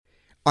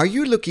Are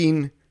you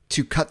looking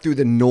to cut through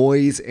the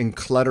noise and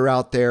clutter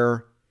out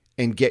there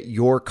and get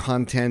your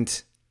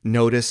content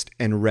noticed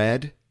and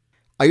read?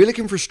 Are you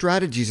looking for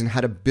strategies on how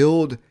to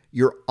build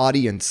your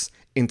audience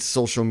in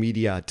social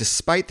media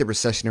despite the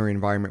recessionary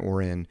environment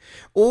we're in?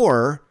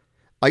 Or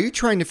are you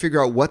trying to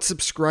figure out what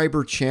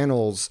subscriber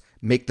channels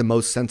make the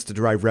most sense to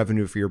drive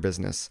revenue for your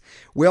business?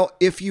 Well,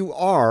 if you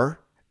are,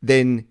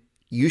 then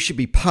you should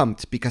be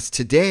pumped because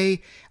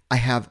today I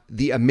have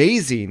the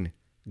amazing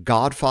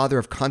godfather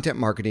of content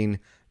marketing,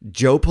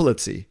 Joe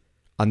Pulizzi,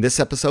 on this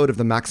episode of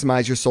the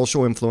Maximize Your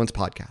Social Influence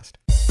podcast.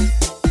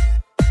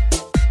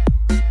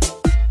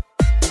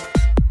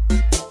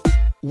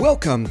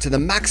 Welcome to the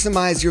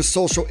Maximize Your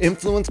Social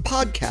Influence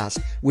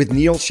podcast with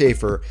Neal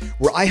Schaffer,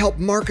 where I help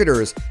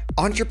marketers,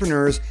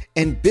 entrepreneurs,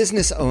 and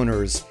business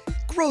owners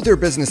grow their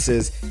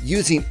businesses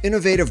using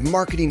innovative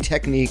marketing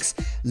techniques,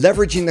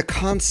 leveraging the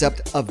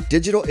concept of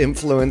digital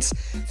influence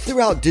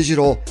throughout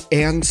digital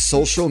and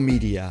social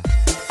media.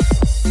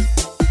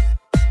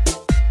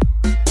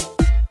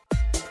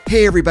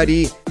 Hey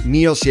everybody,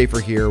 Neal Schaffer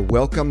here.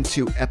 Welcome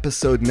to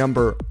episode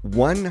number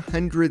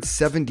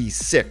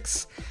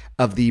 176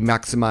 of the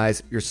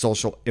Maximize Your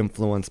Social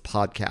Influence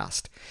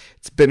podcast.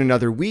 It's been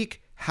another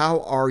week. How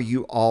are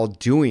you all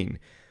doing?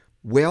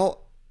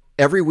 Well,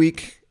 every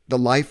week, the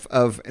life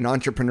of an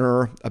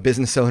entrepreneur, a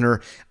business owner,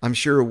 I'm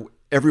sure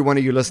every one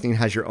of you listening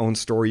has your own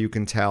story you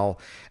can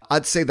tell.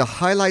 I'd say the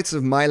highlights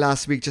of my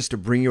last week, just to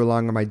bring you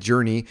along on my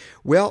journey,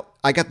 well,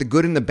 I got the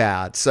good and the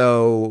bad.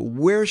 So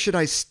where should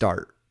I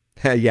start?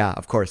 Yeah,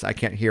 of course, I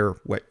can't hear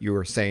what you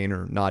were saying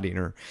or nodding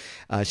or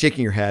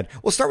shaking your head.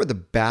 We'll start with the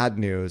bad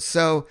news.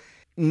 So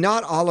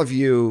not all of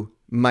you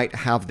might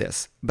have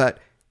this, but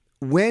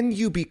when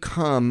you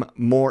become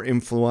more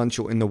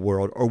influential in the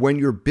world, or when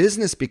your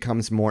business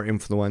becomes more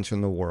influential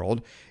in the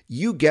world,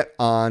 you get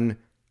on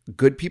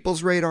good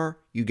people's radar,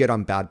 you get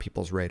on bad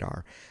people's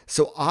radar.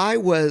 So I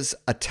was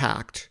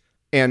attacked,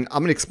 and I'm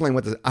going to explain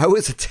what this is. I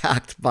was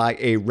attacked by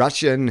a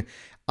Russian,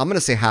 I'm going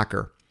to say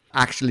hacker,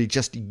 actually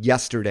just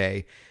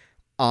yesterday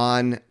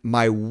on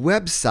my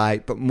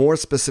website, but more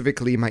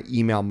specifically my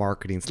email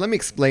marketing. So let me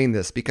explain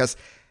this because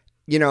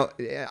I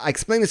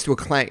explained this to a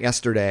client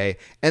yesterday,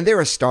 and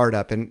they're a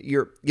startup, and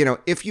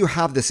if you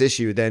have this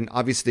issue, then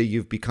obviously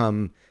you've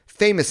become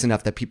famous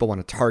enough that people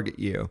want to target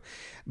you.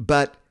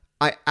 But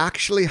I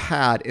actually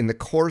had, in the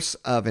course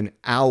of an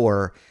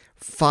hour,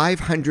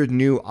 500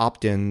 new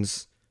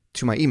opt-ins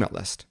to my email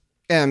list.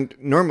 And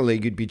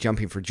normally you'd be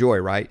jumping for joy,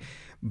 right?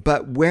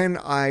 But when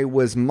I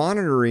was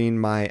monitoring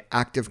my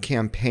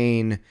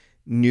ActiveCampaign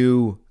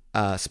new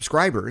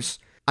subscribers,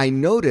 I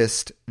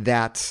noticed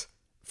that,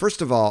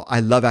 first of all, I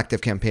love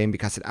ActiveCampaign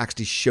because it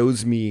actually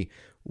shows me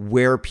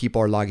where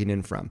people are logging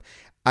in from.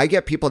 I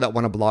get people that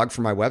want to blog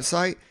for my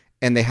website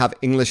and they have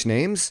English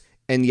names,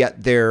 and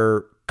yet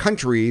their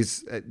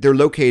countries, they're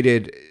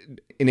located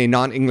in a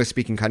non-English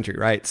speaking country,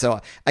 right? So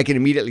I can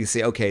immediately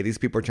say, okay, these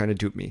people are trying to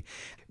dupe me.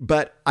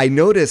 But I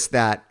noticed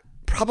that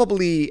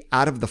probably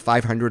out of the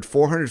 500,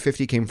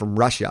 450 came from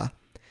Russia.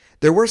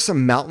 There were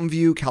some Mountain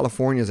View,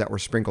 Californias that were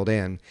sprinkled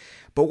in.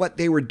 But what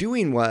they were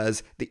doing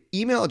was the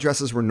email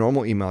addresses were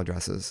normal email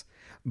addresses,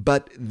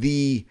 but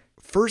the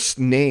first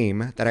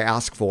name that I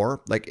asked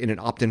for, like in an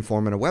opt-in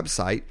form on a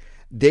website,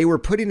 they were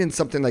putting in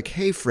something like,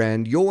 hey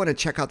friend, you'll want to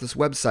check out this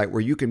website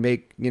where you can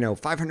make,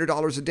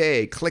 $500 a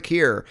day, click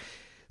here.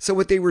 So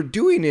what they were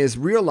doing is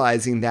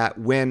realizing that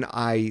when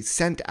I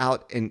sent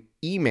out an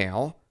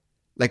email,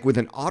 like with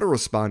an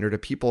autoresponder to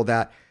people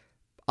that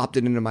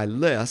opted into my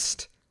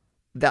list,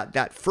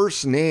 that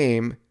first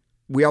name,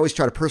 we always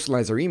try to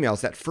personalize our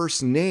emails, that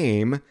first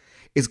name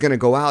is going to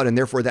go out, and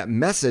therefore that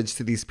message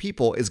to these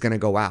people is going to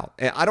go out.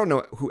 And I don't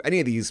know who any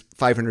of these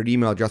 500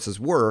 email addresses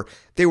were.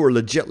 They were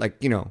legit,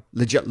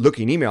 legit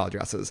looking email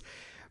addresses.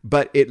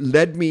 But it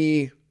led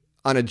me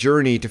on a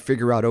journey to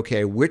figure out,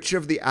 okay, which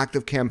of the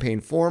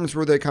ActiveCampaign forms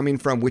were they coming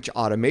from? Which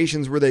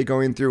automations were they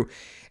going through?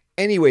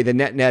 Anyway, the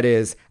net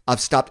is I've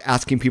stopped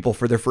asking people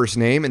for their first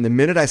name. And the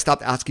minute I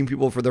stopped asking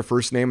people for their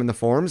first name in the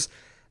forms,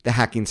 the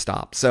hacking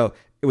stopped. So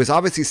it was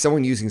obviously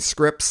someone using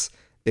scripts.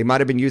 They might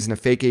have been using a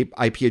fake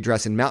IP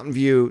address in Mountain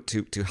View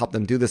to help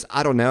them do this.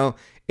 I don't know.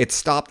 It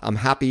stopped. I'm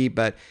happy,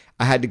 but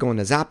I had to go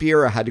into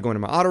Zapier. I had to go into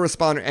my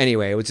autoresponder.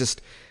 Anyway, it was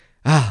just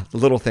the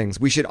little things.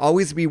 We should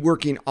always be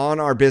working on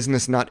our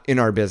business, not in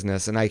our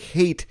business. And I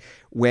hate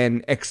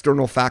when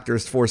external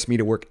factors force me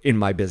to work in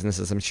my business,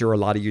 as I'm sure a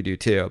lot of you do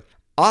too.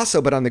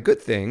 Also, but on the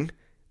good thing,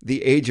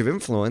 the Age of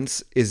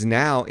Influence is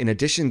now, in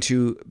addition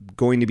to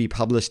going to be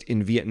published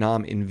in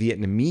Vietnam in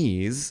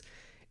Vietnamese,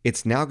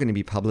 it's now going to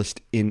be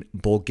published in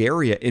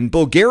Bulgaria in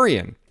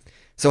Bulgarian.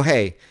 So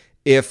hey,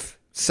 if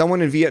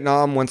someone in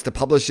Vietnam wants to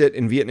publish it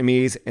in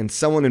Vietnamese and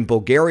someone in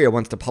Bulgaria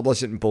wants to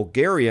publish it in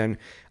Bulgarian,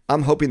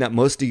 I'm hoping that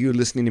most of you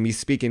listening to me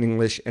speak in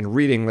English and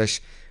read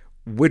English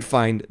would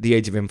find The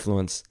Age of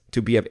Influence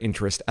to be of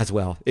interest as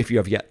well, if you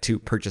have yet to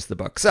purchase the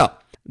book. So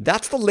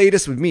that's the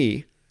latest with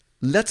me.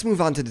 Let's move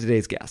on to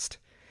today's guest,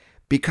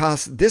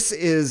 because this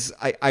is,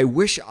 I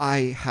wish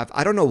I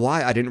don't know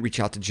why I didn't reach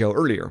out to Joe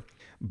earlier,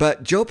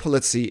 But Joe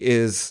Pulizzi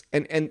is,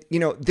 and you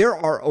know, there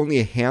are only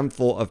a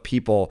handful of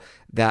people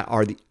that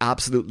are the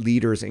absolute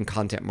leaders in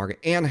content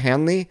marketing. Ann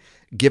Handley,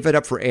 give it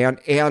up for Ann.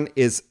 Ann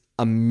is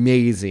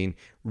amazing,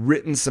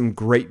 written some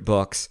great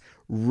books.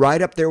 Right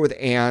up there with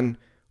Ann,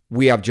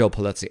 we have Joe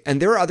Pulizzi.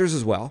 And there are others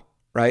as well,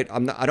 right?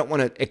 I don't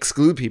want to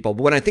exclude people,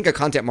 but when I think of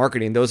content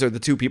marketing, those are the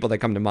two people that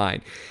come to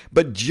mind.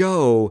 But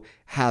Joe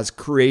has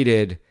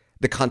created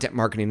the Content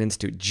Marketing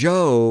Institute.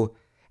 Joe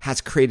has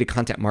created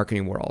Content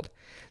Marketing World.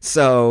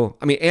 So,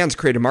 I mean, Ann's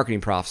created Marketing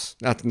Profs,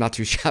 not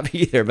too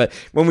shabby either. But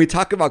when we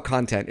talk about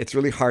content, it's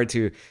really hard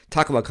to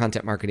talk about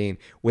content marketing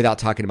without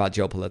talking about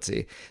Joe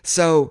Pulizzi.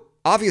 So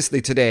obviously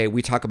today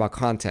we talk about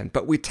content,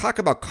 but we talk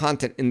about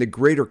content in the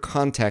greater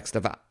context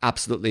of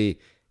absolutely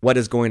what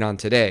is going on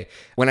today.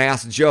 When I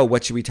asked Joe,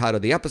 what should we title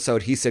the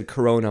episode? He said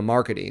Corona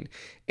Marketing.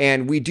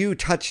 And we do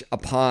touch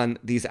upon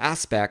these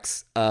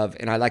aspects of,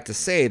 and I like to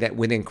say that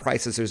within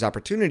crisis, there's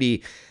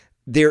opportunity.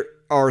 There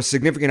are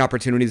significant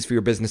opportunities for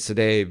your business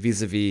today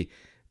vis-a-vis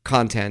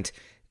content.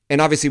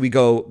 And obviously we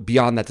go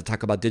beyond that to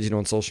talk about digital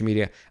and social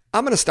media.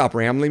 I'm going to stop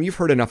rambling. You've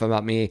heard enough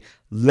about me.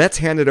 Let's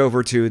hand it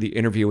over to the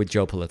interview with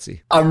Joe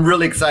Pulizzi. I'm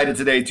really excited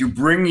today to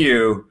bring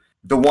you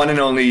the one and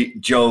only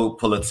Joe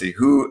Pulizzi,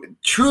 who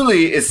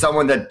truly is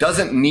someone that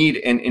doesn't need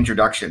an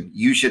introduction.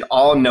 You should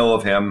all know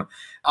of him.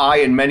 I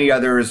and many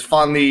others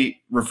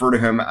fondly refer to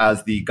him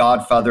as the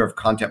godfather of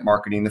content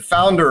marketing, the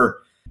founder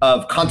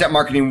of Content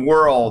Marketing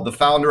World, the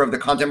founder of the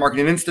Content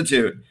Marketing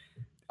Institute,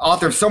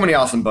 author of so many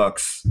awesome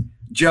books.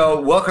 Joe,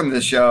 welcome to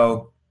the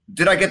show.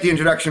 Did I get the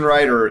introduction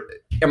right, or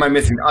am I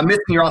missing? I'm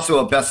missing. You're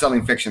also a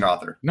best-selling fiction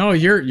author. No,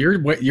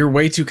 you're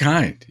way too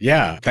kind.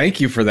 Yeah,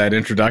 thank you for that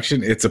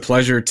introduction. It's a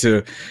pleasure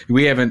to.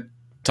 We haven't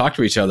talked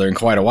to each other in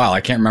quite a while.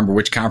 I can't remember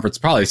which conference,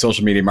 probably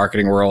Social Media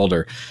Marketing World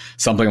or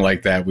something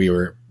like that. We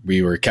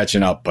were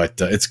catching up, but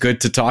it's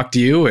good to talk to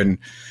you. And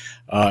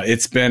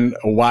it's been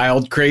a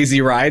wild,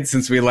 crazy ride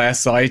since we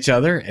last saw each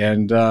other.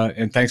 And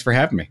thanks for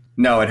having me.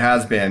 No, it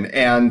has been.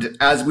 And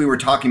as we were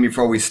talking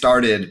before we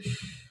started,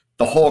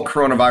 the whole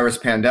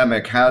coronavirus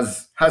pandemic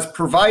has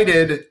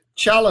provided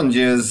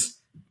challenges,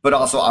 but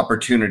also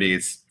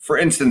opportunities. For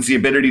instance, the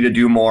ability to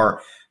do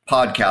more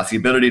podcasts, the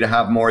ability to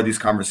have more of these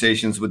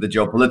conversations with the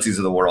Joe Pulizzis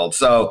of the world.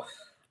 So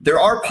there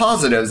are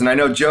positives. And I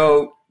know,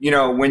 Joe, you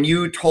know, when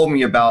you told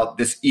me about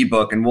this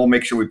ebook, and we'll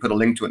make sure we put a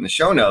link to it in the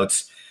show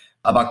notes,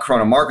 about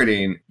Corona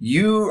Marketing,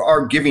 you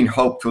are giving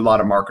hope to a lot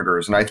of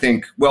marketers. And I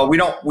think, well, we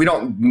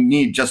don't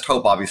need just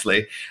hope,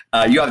 obviously.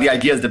 You have the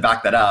ideas to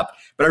back that up.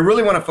 But I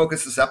really want to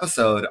focus this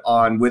episode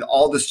on, with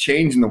all this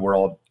change in the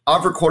world,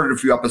 I've recorded a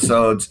few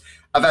episodes.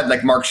 I've had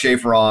like Mark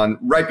Schaefer on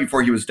right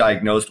before he was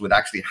diagnosed with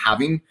actually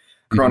having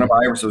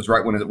coronavirus. It was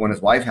right when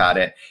his wife had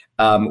it.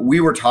 We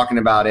were talking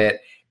about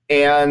it.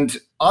 And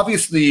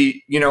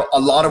obviously, you know, a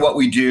lot of what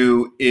we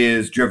do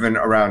is driven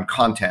around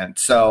content.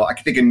 So I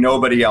can think of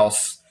nobody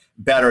else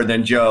better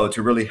than Joe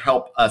to really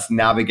help us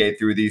navigate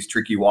through these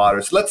tricky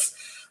waters. Let's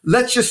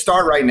just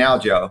start right now,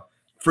 Joe.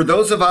 For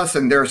those of us,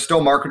 and there are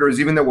still marketers,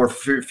 even though we're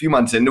a few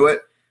months into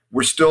it,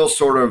 we're still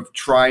sort of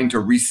trying to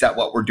reset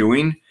what we're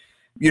doing.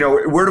 You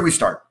know, where do we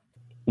start?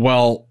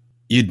 Well,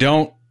 you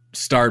don't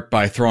start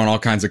by throwing all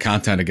kinds of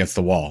content against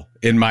the wall,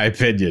 in my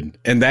opinion.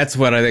 And that's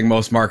what I think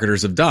most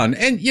marketers have done.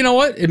 And you know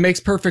what? It makes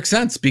perfect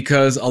sense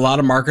because a lot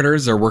of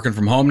marketers are working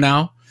from home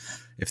now.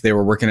 If they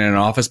were working in an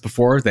office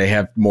before, they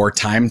have more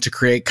time to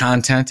create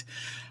content.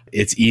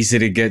 It's easy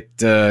to get,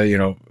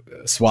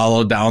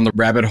 swallowed down the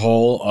rabbit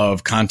hole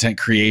of content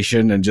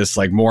creation and just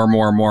like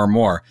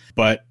more.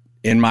 But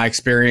in my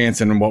experience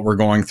and what we're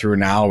going through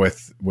now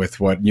with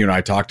what you and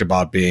I talked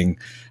about being,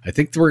 I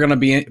think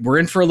we're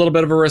in for a little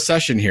bit of a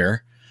recession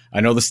here.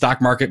 I know the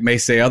stock market may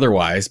say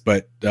otherwise,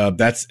 but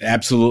that's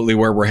absolutely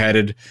where we're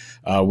headed.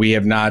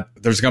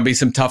 There's going to be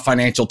some tough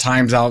financial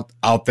times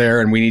out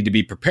there, and we need to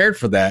be prepared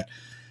for that.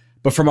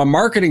 But from a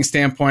marketing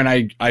standpoint,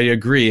 I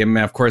agree. I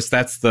mean, of course,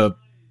 that's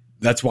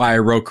why I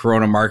wrote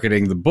Corona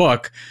Marketing, the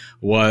book,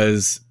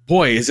 was,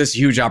 boy, is this a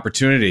huge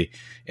opportunity.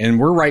 And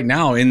we're right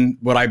now in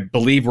what I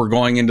believe we're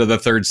going into the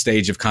third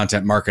stage of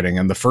content marketing.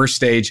 And the first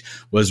stage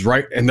was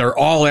and they're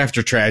all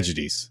after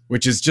tragedies,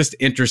 which is just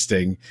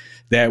interesting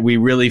that we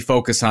really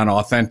focus on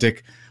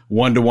authentic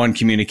one-to-one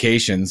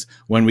communications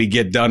when we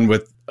get done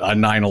with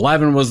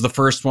 9/11 was the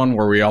first one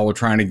where we all were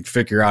trying to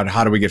figure out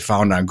how do we get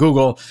found on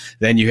Google.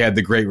 Then you had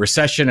the Great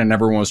Recession and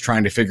everyone was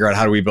trying to figure out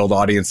how do we build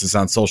audiences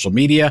on social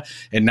media.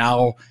 And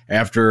now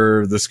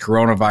after this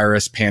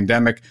coronavirus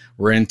pandemic,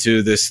 we're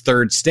into this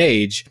third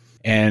stage.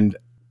 And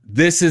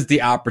this is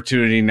the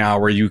opportunity now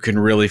where you can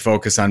really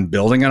focus on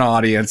building an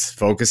audience,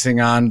 focusing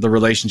on the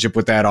relationship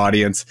with that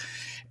audience,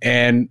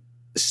 and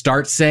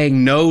start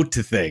saying no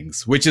to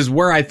things, which is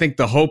where I think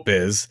the hope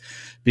is,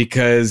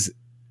 because,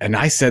 and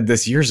I said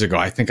this years ago,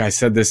 I think I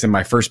said this in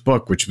my first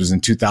book, which was in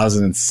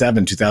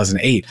 2007,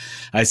 2008.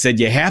 I said,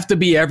 you have to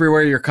be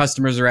everywhere your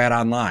customers are at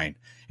online.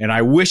 And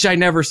I wish I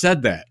never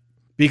said that,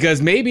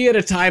 because maybe at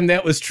a time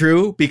that was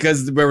true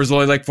because there was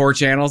only like 4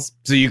 channels,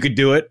 so you could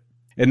do it.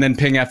 And then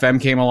Ping FM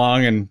came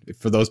along, and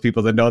for those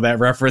people that know that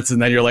reference,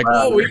 and then you're like,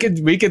 oh, we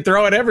could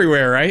throw it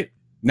everywhere, right?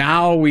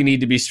 Now we need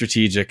to be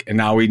strategic, and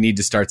now we need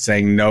to start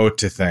saying no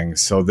to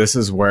things. So this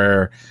is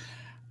where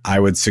I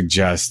would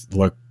suggest,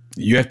 look,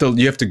 you have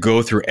to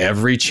go through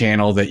every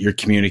channel that you're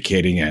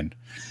communicating in,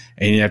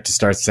 and you have to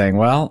start saying,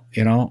 well,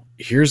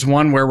 here's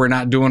one where we're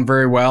not doing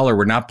very well, or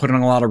we're not putting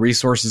a lot of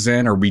resources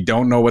in, or we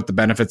don't know what the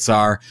benefits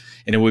are.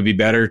 And it would be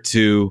better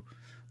to,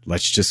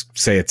 let's just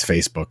say it's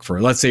Facebook.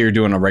 Let's say you're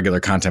doing a regular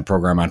content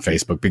program on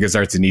Facebook, because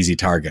that's an easy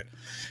target.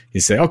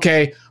 You say,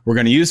 okay, we're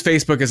going to use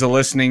Facebook as a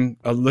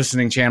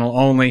listening channel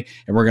only,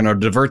 and we're going to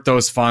divert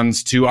those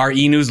funds to our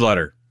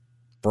e-newsletter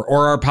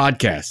or our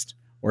podcast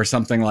or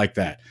something like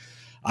that.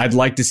 I'd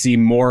like to see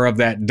more of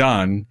that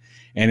done.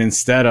 And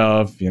instead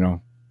of,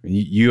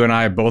 you and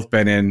I have both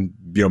been in,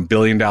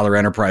 billion-dollar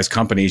enterprise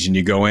companies, and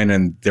you go in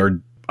and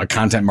a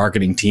content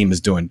marketing team is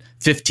doing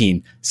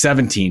 15,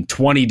 17,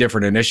 20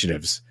 different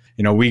initiatives.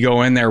 We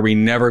go in there, we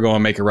never go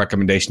and make a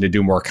recommendation to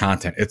do more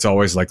content. It's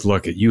always like,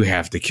 look, you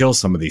have to kill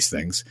some of these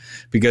things,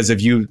 because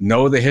if you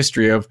know the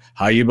history of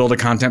how you build a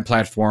content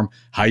platform,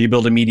 how you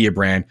build a media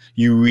brand,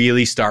 you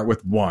really start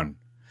with one.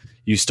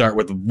 You start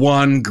with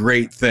one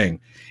great thing.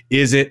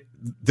 Is it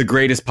the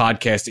greatest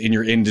podcast in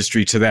your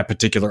industry to that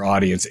particular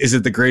audience? Is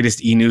it the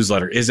greatest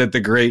e-newsletter? Is it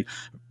the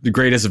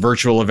greatest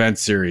virtual event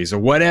series, or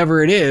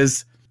whatever it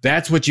is?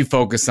 That's what you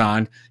focus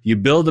on. You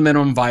build a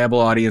minimum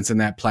viable audience in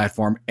that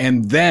platform,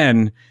 and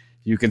then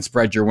you can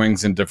spread your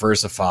wings and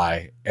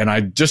diversify. And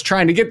I'm just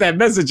trying to get that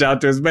message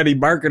out to as many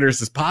marketers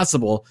as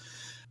possible,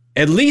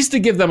 at least to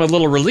give them a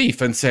little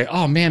relief and say,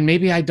 oh man,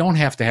 maybe I don't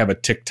have to have a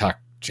TikTok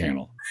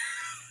channel.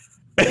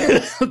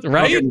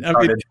 Right?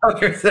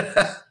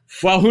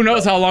 Well, who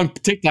knows how long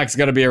TikTok's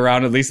going to be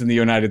around, at least in the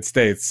United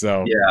States.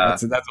 So yeah,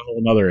 that's a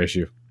whole other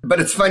issue. But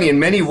it's funny in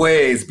many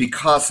ways,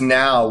 because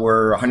now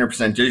we're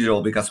 100%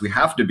 digital, because we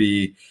have to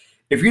be.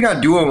 If you're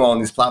not doing well on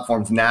these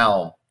platforms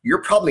now,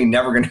 you're probably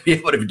never going to be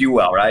able to do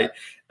well, right?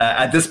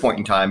 At this point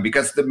in time,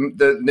 because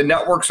the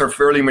networks are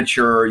fairly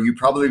mature. You've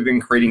probably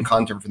been creating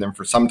content for them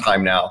for some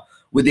time now,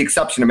 with the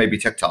exception of maybe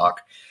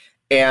TikTok.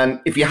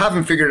 And if you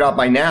haven't figured it out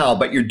by now,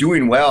 but you're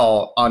doing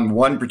well on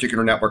one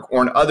particular network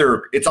or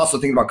another, it's also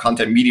thinking about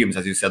content mediums,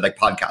 as you said, like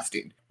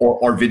podcasting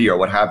or video,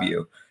 what have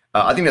you.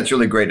 I think that's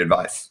really great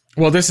advice.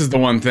 Well, this is the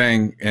one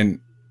thing, and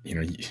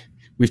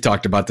we've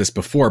talked about this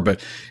before,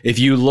 but if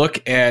you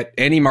look at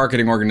any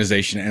marketing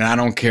organization, and I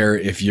don't care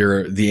if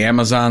you're the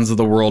Amazons of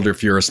the world or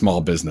if you're a small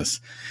business,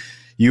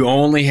 you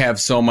only have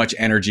so much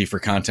energy for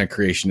content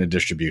creation and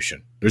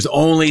distribution. There's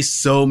only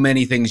so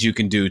many things you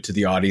can do to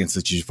the audience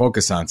that you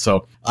focus on.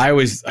 So I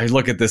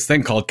look at this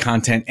thing called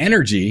content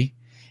energy,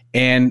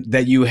 and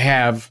that you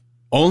have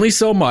only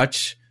so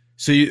much.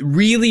 So it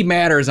really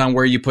matters on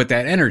where you put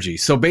that energy.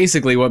 So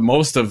basically what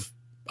most of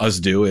us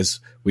do is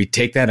we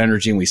take that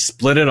energy and we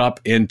split it up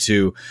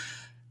into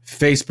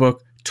Facebook,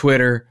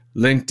 Twitter,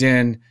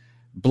 LinkedIn,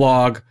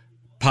 blog,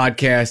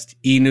 podcast,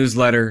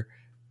 e-newsletter,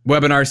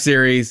 webinar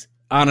series,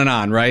 on and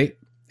on, right?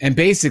 And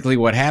basically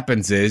what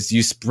happens is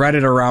you spread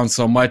it around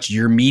so much,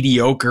 you're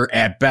mediocre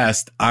at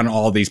best on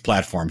all these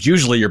platforms.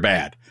 Usually you're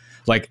bad.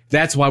 Like,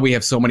 that's why we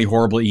have so many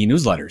horrible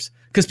e-newsletters,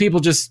 because people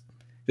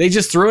they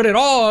just threw it at,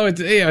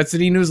 it's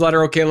an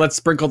e-newsletter. Okay, let's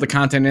sprinkle the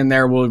content in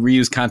there. We'll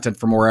reuse content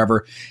from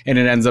wherever. And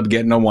it ends up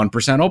getting a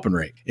 1% open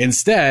rate.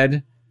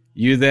 Instead,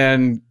 you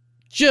then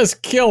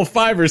just kill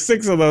 5 or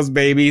 6 of those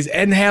babies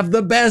and have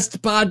the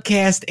best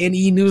podcast and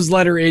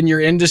e-newsletter in your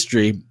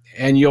industry.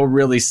 And you'll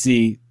really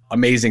see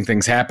amazing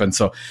things happen.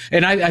 So,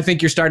 and I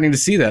think you're starting to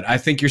see that. I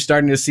think you're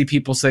starting to see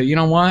people say, you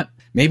know what?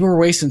 Maybe we're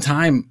wasting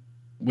time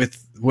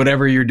with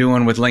whatever you're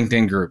doing with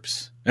LinkedIn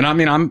groups. And I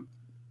mean,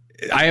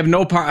 I have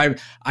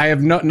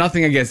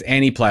nothing against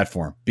any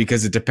platform,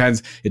 because it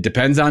depends. It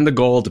depends on the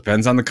goal,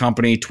 depends on the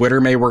company.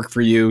 Twitter may work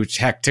for you.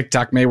 Heck,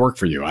 TikTok may work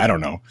for you. I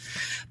don't know,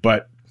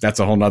 but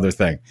that's a whole nother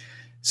thing.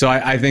 So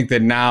I think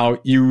that now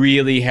you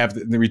really have,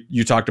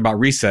 you talked about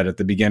reset at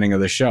the beginning of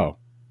the show.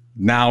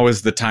 Now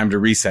is the time to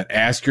reset.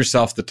 Ask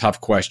yourself the tough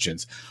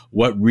questions.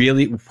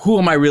 Who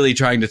am I really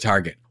trying to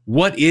target?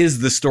 What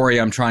is the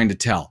story I'm trying to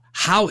tell?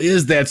 How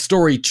is that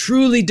story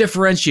truly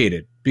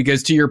differentiated?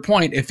 Because to your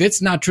point, if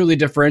it's not truly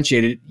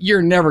differentiated,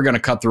 you're never going to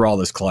cut through all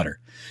this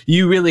clutter.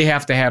 You really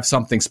have to have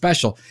something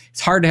special.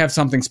 It's hard to have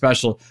something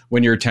special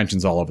when your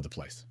attention's all over the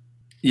place.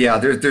 Yeah,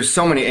 there's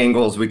so many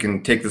angles we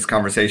can take this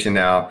conversation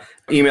now.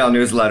 Email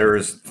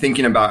newsletters,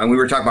 thinking about, and we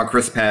were talking about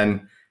Chris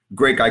Penn,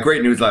 great guy,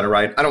 great newsletter,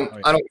 right? I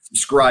don't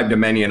subscribe to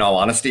many, in all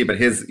honesty, but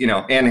his,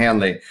 Ann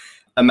Handley.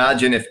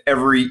 Imagine if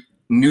every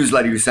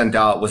newsletter you sent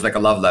out was like a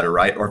love letter,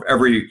 right? Or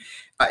if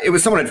it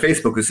was someone at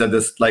Facebook who said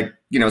this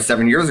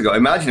 7 years ago.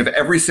 Imagine if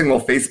every single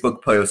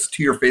Facebook post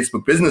to your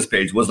Facebook business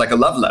page was like a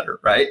love letter,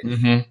 right?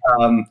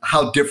 Mm-hmm.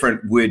 How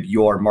different would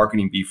your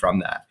marketing be from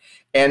that?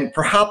 And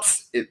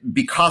perhaps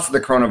because of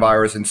the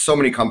coronavirus, and so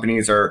many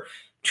companies are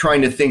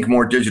trying to think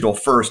more digital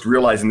first,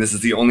 realizing this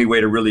is the only way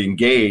to really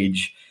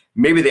engage,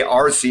 maybe they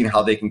are seeing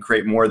how they can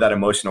create more of that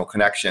emotional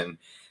connection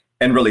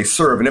and really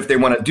serve. And if they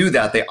want to do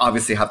that, they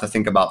obviously have to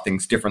think about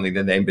things differently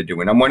than they've been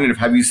doing. I'm wondering,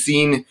 have you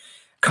seen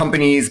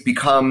companies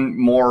become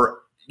more,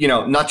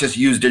 not just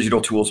use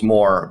digital tools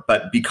more,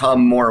 but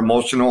become more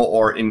emotional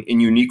or in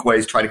unique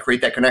ways, try to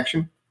create that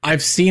connection?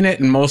 I've seen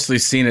it and mostly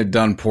seen it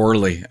done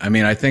poorly. I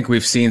mean, I think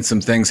we've seen some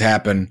things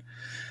happen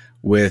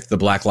with the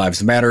Black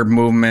Lives Matter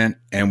movement,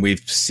 and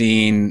we've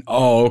seen,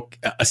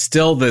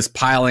 still this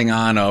piling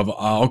on of,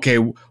 okay,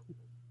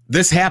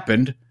 this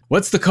happened.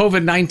 What's the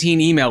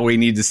COVID-19 email we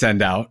need to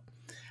send out?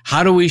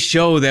 How do we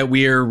show that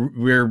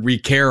we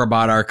care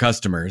about our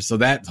customers? So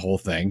that whole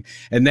thing.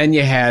 And then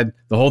you had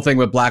the whole thing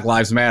with Black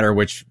Lives Matter,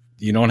 which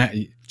you don't have,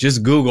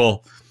 just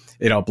Google,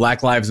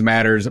 Black Lives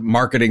Matter's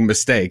marketing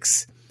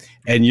mistakes,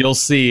 and you'll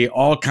see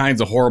all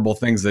kinds of horrible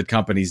things that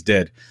companies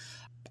did.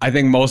 I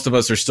think most of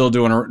us are still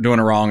doing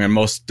it wrong, and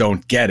most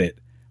don't get it.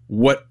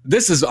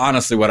 This is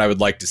honestly what I would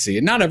like to see.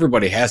 And not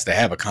everybody has to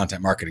have a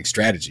content marketing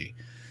strategy.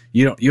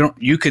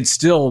 You could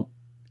still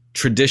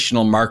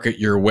traditional market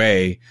your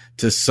way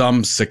to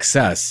some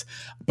success,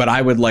 but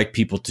I would like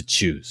people to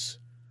choose.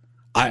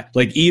 I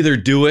like either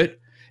do it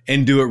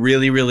and do it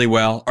really, really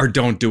well, or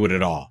don't do it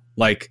at all.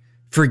 Like,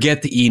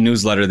 forget the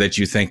e-newsletter that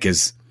you think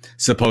is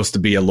supposed to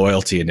be a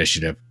loyalty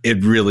initiative.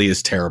 It really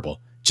is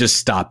terrible. Just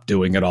stop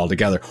doing it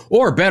altogether.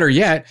 Or better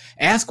yet,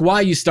 ask why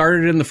you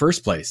started it in the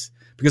first place,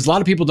 because a lot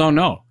of people don't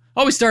know.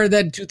 Oh, we started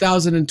that in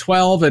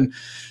 2012, and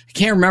I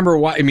can't remember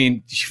why. I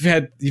mean,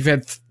 you've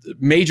had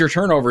major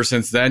turnover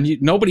since then.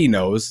 Nobody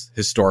knows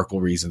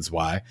historical reasons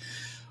why.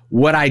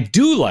 What I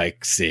do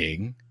like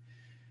seeing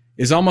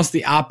is almost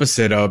the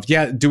opposite of,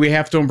 do we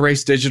have to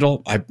embrace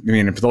digital? I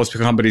mean, for those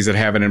companies that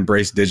haven't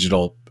embraced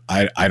digital,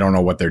 I don't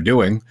know what they're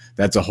doing.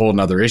 That's a whole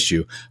nother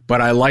issue.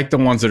 But I like the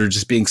ones that are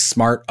just being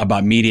smart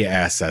about media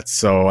assets.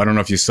 So I don't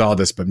know if you saw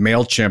this, but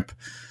MailChimp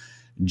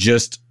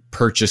just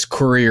purchased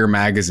Courier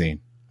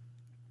Magazine.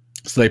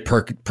 So they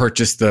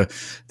purchased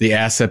the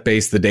asset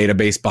base, the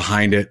database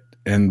behind it,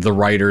 and the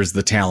writers,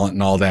 the talent,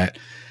 and all that.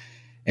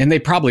 And they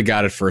probably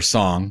got it for a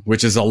song,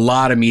 which is a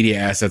lot of media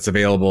assets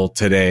available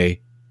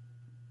today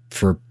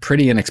for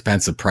pretty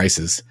inexpensive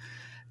prices.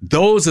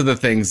 Those are the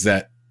things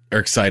that are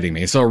exciting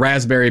me. So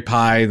Raspberry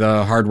Pi,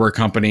 the hardware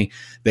company,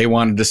 they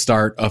wanted to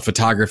start a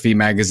photography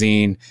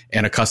magazine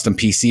and a custom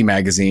PC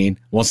magazine.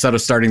 Well, instead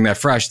of starting that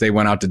fresh, they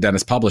went out to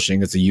Dennis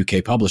Publishing. It's a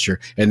UK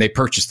publisher, and they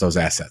purchased those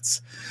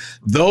assets.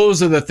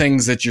 Those are the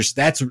things that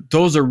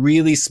those are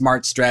really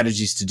smart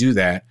strategies to do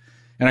that.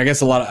 And I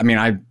guess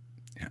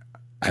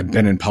I've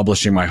been in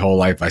publishing my whole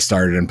life. I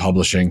started in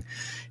publishing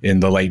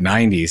in the late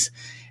 90s,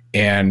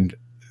 and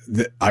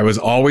I was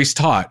always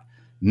taught,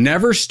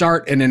 never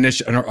start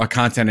a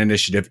content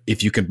initiative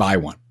if you can buy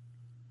one.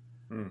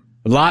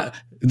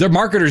 The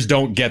marketers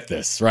don't get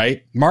this,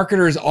 right?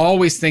 Marketers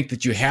always think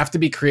that you have to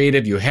be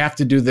creative. You have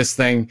to do this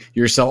thing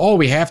yourself. Oh,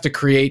 we have to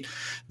create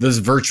this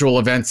virtual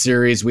event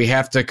series. We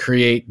have to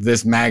create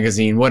this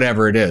magazine,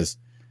 whatever it is.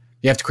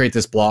 You have to create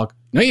this blog.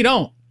 No, you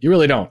don't. You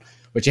really don't.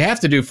 What you have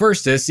to do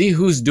first is see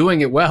who's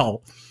doing it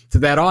well to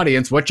that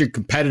audience, what your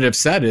competitive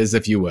set is,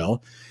 if you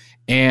will.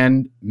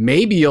 And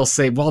maybe you'll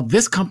say, well,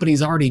 this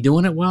company's already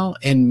doing it well,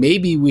 and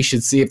maybe we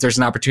should see if there's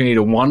an opportunity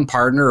to one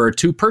partner or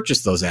two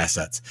purchase those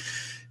assets.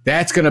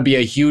 That's going to be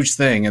a huge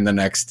thing in the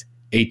next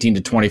 18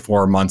 to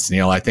 24 months,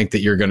 Neil. I think that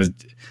you're going to,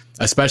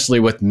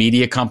 especially with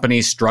media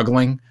companies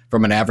struggling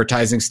from an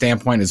advertising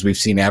standpoint, as we've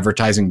seen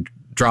advertising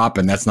drop,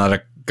 and that's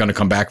not going to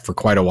come back for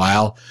quite a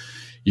while.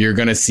 You're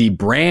going to see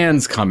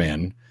brands come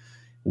in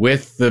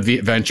with the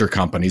venture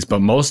companies, but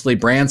mostly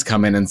brands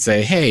come in and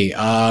say, hey,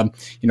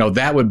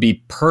 that would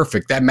be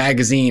perfect. That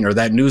magazine or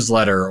that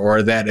newsletter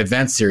or that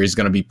event series is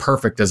going to be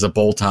perfect as a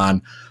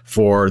bolt-on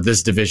for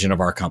this division of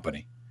our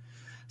company.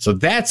 So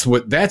that's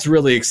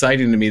really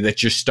exciting to me,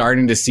 that you're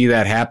starting to see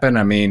that happen.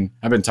 I mean,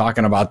 I've been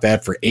talking about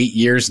that for 8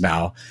 years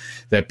now,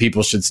 that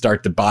people should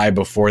start to buy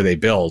before they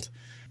build.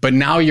 But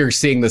now you're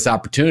seeing this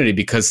opportunity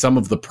because some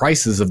of the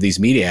prices of these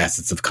media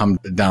assets have come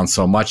down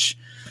so much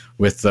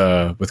with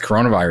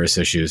coronavirus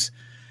issues.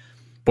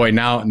 Boy,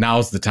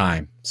 now's the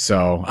time.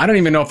 So I don't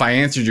even know if I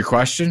answered your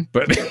question,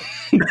 but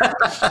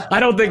I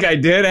don't think I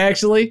did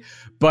actually.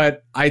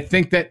 But I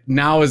think that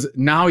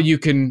now you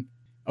can,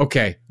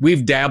 okay,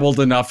 we've dabbled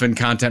enough in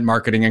content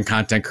marketing and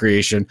content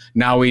creation.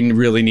 Now we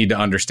really need to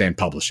understand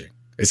publishing.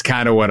 Is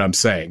kind of what I'm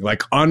saying.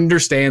 Like,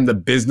 understand the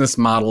business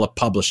model of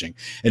publishing.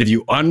 And if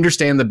you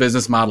understand the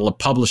business model of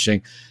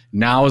publishing,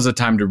 now is the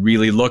time to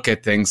really look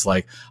at things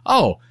like,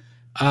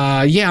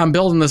 I'm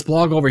building this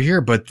blog over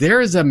here, but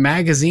there is a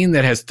magazine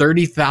that has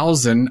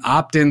 30,000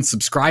 opt-in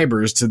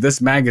subscribers to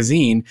this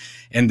magazine,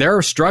 and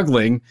they're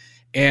struggling,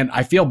 and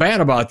I feel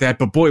bad about that,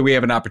 but boy, we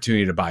have an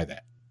opportunity to buy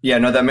that. Yeah,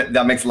 no,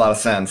 that makes a lot of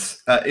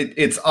sense.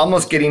 It's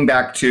almost getting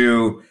back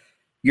to,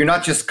 you're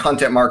not just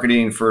content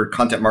marketing for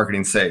content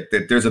marketing's sake,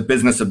 that there's a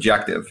business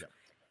objective.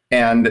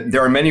 And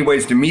there are many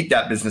ways to meet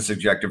that business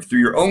objective through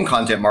your own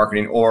content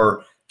marketing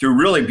or through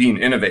really being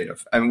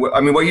innovative. And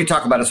I mean, what you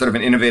talk about is sort of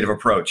an innovative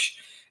approach.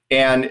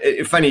 And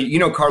it's funny, you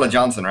know Carla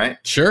Johnson, right?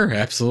 Sure,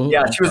 absolutely.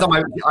 Yeah, she was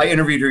I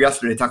interviewed her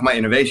yesterday talking about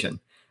innovation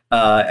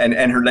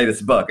and her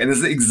latest book. And this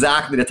is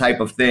exactly the type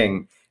of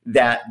thing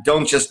that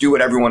don't just do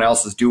what everyone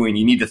else is doing.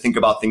 You need to think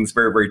about things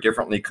very, very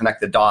differently,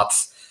 connect the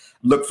dots.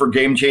 look for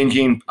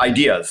game-changing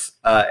ideas.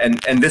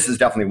 And this is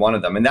definitely one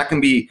of them. And that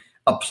can be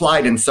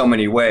applied in so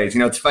many ways.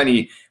 It's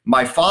funny,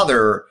 my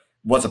father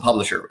was a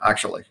publisher,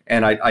 actually.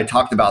 And I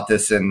talked about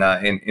this in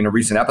a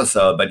recent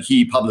episode, but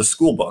he published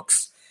school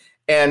books.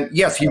 And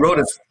yes, he wrote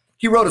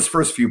his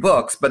first few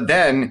books, but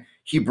then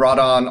he brought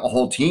on a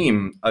whole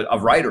team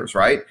of writers,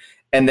 right?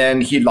 And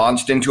then he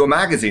launched into a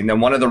magazine. Then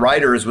one of the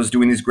writers was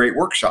doing these great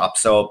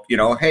workshops. So,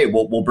 hey,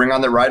 we'll bring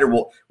on the writer,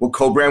 we'll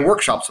co-brand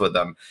workshops with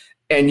them.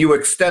 And you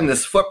extend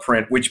this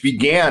footprint, which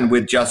began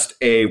with just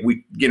they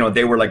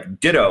were like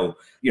Ditto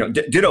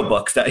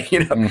books that,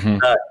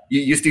 you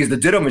used to use the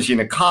Ditto machine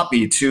to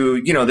copy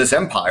to, this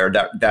empire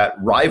that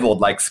rivaled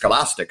like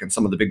Scholastic and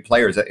some of the big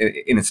players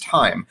in its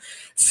time.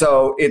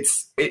 So it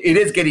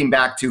is getting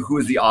back to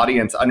who's the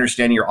audience,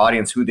 understanding your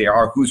audience, who they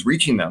are, who's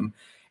reaching them.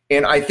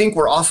 And I think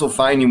we're also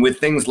finding with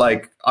things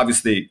like,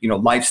 obviously,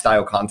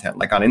 lifestyle content,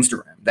 like on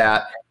Instagram,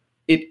 that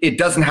it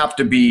doesn't have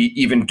to be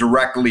even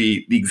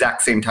directly the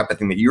exact same type of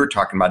thing that you were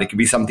talking about. It could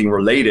be something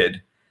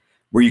related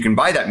where you can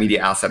buy that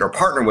media asset or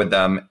partner with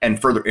them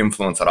and further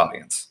influence that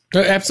audience.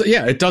 Absolutely.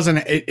 Yeah. It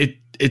doesn't,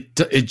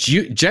 it's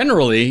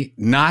generally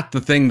not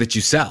the thing that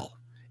you sell.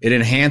 It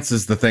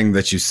enhances the thing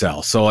that you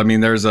sell. So, I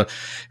mean, there's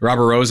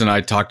Robert Rose and I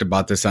talked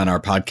about this on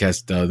our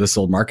podcast, This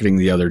Old Marketing,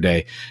 the other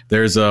day.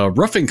 There's a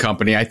roofing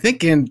company, I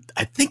think in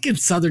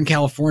Southern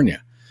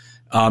California.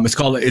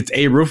 It's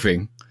A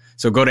Roofing.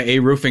 So go to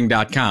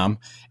aroofing.com,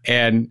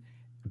 and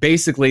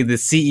basically the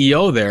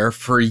CEO there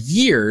for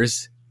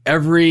years, I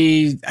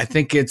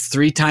think it's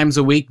 3 times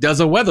a week, does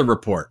a weather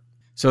report.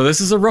 So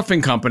this is a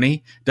roofing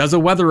company, does a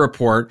weather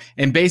report,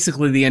 and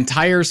basically the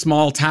entire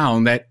small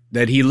town that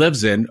he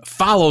lives in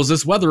follows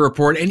this weather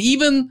report. And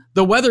even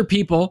the weather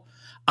people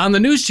on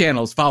the news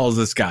channels follows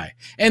this guy.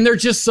 And they're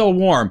just so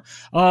warm.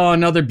 Oh,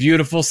 another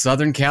beautiful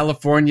Southern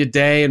California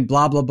day and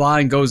blah, blah, blah,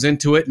 and goes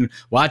into it and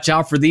watch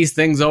out for these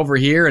things over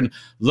here and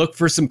look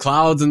for some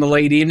clouds in the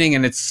late evening.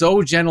 And it's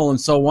so gentle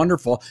and so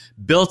wonderful.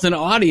 Built an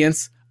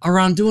audience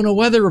around doing a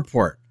weather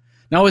report.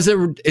 Now, is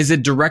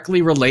it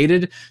directly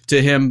related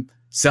to him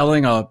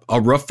selling a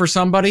roof for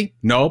somebody?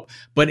 Nope.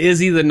 But is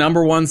he the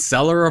number one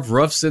seller of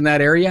roofs in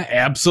that area?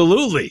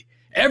 Absolutely.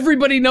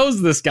 Everybody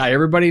knows this guy.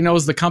 Everybody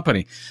knows the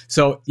company.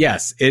 So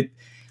yes, it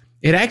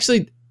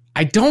actually,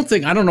 I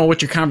don't know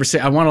what your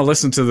conversation, I want to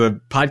listen to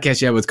the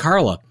podcast you had with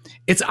Carla.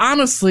 It's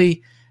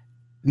honestly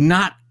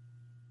not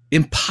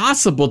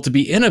impossible to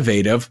be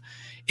innovative.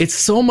 It's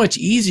so much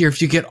easier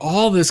if you get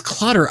all this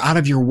clutter out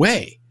of your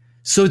way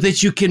so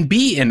that you can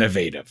be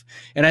innovative.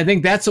 And I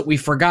think that's what we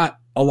forgot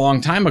a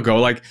long time ago.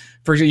 Like,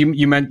 for example,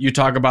 you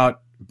talk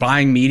about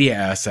buying media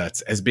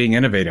assets as being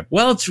innovative.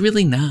 Well, it's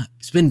really not.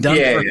 It's been done.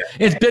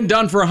 It's been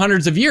done for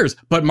hundreds of years,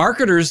 but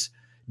marketers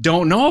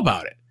don't know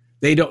about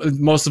it.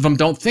 Most of them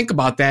don't think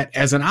about that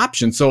as an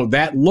option. So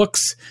that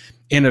looks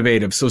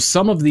innovative. So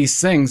some of these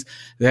things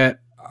that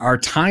are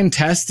time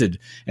tested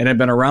and have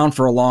been around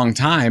for a long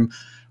time,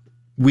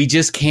 we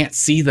just can't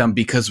see them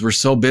because we're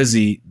so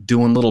busy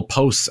doing little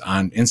posts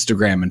on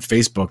Instagram and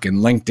Facebook and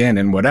LinkedIn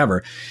and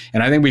whatever.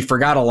 And I think we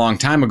forgot a long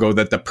time ago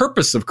that the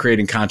purpose of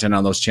creating content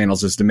on those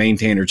channels is to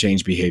maintain or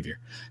change behavior.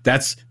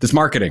 That's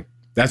marketing.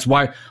 That's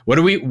why, what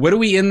are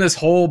we in this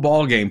whole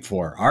ball game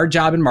for? Our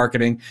job in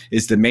marketing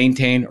is to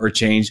maintain or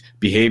change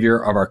behavior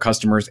of our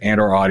customers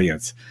and our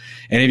audience.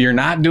 And if you're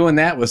not doing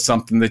that with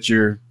something that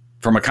you're,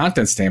 from a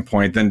content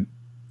standpoint, then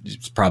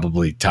it's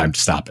probably time to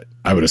stop it.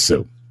 I would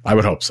assume. I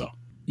would hope so.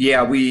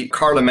 Yeah,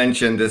 Carla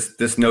mentioned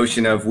this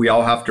notion of we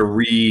all have to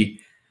we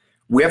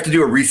have to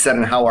do a reset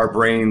in how our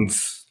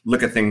brains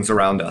look at things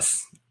around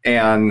us.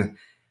 And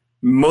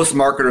most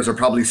marketers are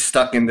probably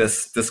stuck in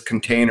this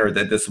container,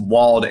 this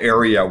walled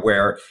area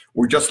where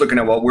we're just looking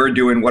at what we're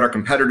doing, what our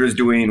competitors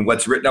doing,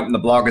 what's written up in the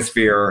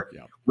blogosphere,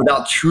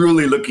 without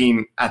truly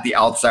looking at the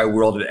outside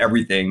world and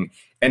everything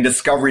and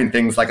discovering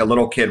things like a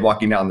little kid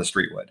walking down the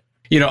street would.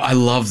 I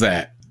love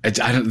that.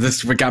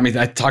 This what got me.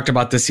 I talked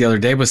about this the other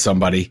day with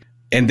somebody.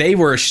 And they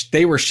were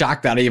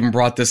shocked that I even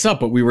brought this up,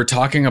 but we were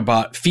talking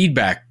about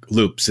feedback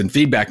loops and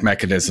feedback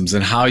mechanisms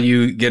and how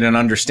you get an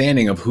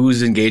understanding of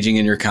who's engaging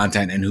in your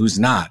content and who's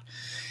not.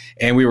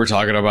 And we were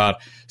talking about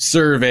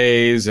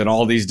surveys and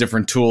all these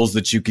different tools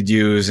that you could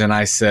use. And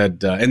I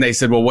said, and they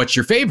said, well, what's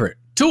your favorite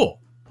tool?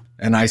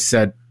 And I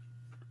said,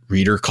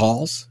 reader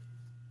calls.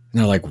 And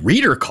they're like,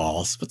 reader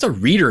calls? What's a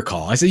reader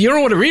call? I said, you don't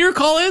know what a reader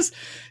call is?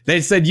 They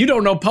said, you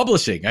don't know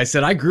publishing. I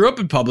said, I grew up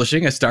in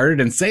publishing. I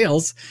started in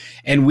sales,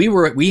 and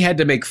we had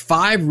to make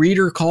 5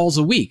 reader calls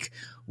a week.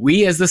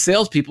 We, as the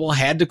salespeople,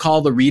 had to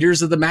call the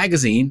readers of the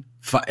magazine,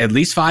 at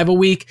least 5 a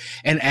week,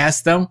 and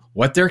ask them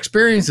what their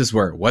experiences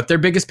were, what their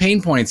biggest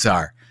pain points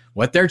are,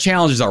 what their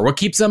challenges are, what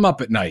keeps them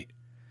up at night.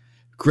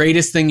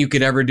 Greatest thing you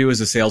could ever do as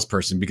a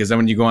salesperson, because then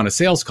when you go on a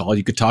sales call,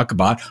 you could talk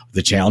about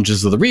the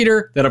challenges of the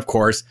reader that, of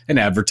course, an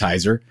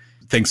advertiser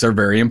thinks are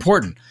very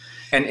important.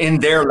 And in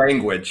their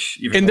language.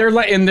 In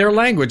their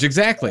language,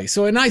 exactly.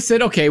 So, and I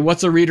said, okay,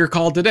 what's a reader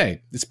call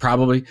today? It's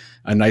probably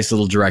a nice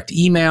little direct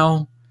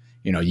email.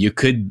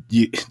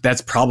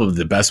 That's probably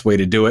the best way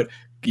to do it.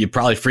 You'd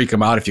probably freak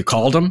them out if you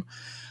called them.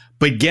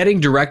 But getting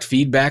direct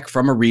feedback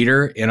from a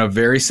reader in a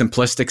very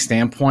simplistic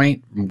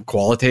standpoint,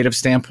 qualitative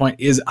standpoint,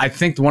 is, I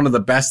think, one of the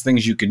best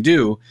things you can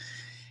do.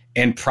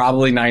 And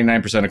probably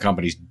 99% of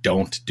companies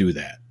don't do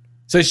that.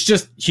 So it's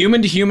just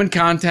human to human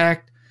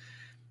contact,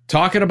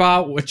 talking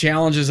about what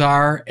challenges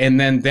are. And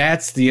then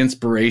that's the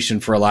inspiration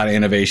for a lot of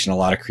innovation, a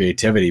lot of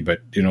creativity. But,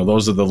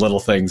 those are the little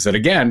things that,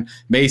 again,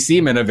 may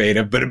seem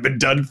innovative, but have been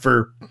done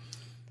for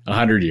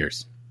 100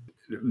 years.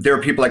 There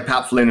are people like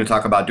Pat Flynn who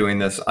talk about doing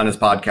this on his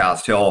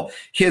podcast.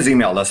 His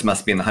email list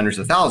must be in the hundreds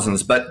of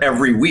thousands, but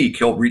every week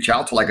he'll reach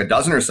out to like a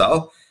dozen or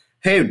so.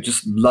 Hey,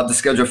 just love to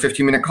schedule a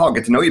 15-minute call,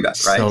 get to know you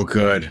better, right? So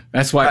good.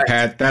 That's why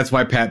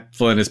Pat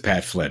Flynn is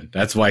Pat Flynn.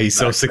 That's why he's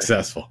so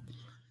successful.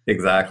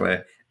 Exactly.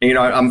 And,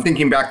 I'm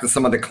thinking back to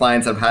some of the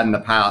clients I've had in the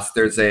past.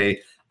 There's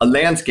a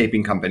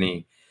landscaping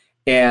company,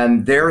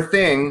 and their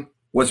thing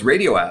was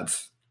radio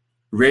ads.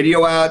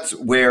 Radio ads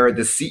where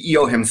the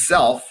CEO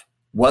himself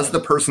was the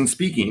person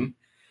speaking.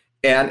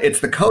 And it's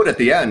the code at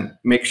the end.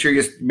 Make sure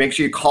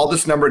you call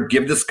this number,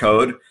 give this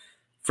code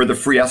for the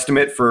free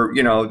estimate for,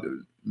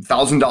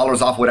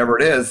 $1,000 off whatever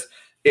it is.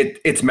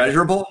 It's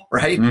measurable,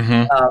 right?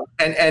 Mm-hmm.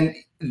 And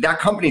that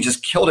company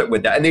just killed it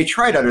with that. And they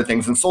tried other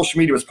things, and social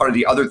media was part of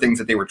the other things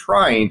that they were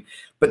trying.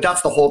 But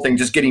that's the whole thing.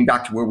 Just getting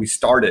back to where we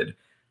started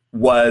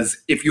was,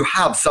 if you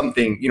have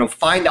something,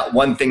 find that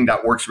one thing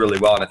that works really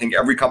well. And I think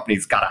every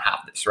company's got to have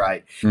this,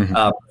 right? Mm-hmm.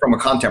 From a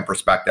content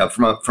perspective,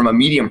 from a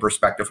medium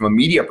perspective, from a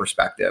media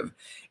perspective.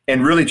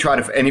 And really try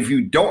to, and if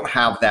you don't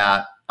have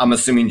that, I'm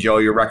assuming, Joe,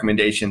 your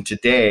recommendation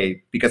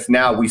today, because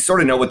now we sort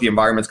of know what the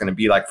environment's going to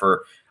be like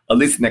for at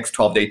least the next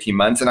 12 to 18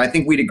 months. And I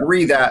think we'd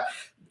agree that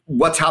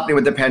what's happening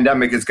with the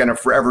pandemic is going to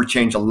forever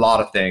change a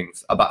lot of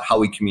things about how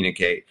we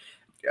communicate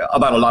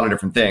about a lot of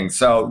different things.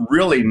 So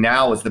really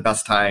now is the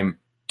best time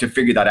to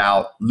figure that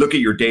out. Look at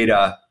your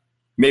data,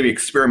 maybe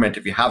experiment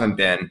if you haven't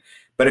been.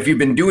 But if you've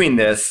been doing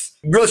this,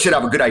 you really should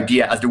have a good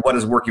idea as to what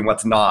is working,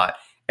 what's not.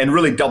 And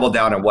really double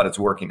down on what is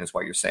working is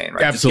what you're saying,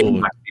 right?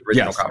 Absolutely.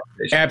 Yes.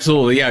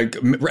 Absolutely. Yeah.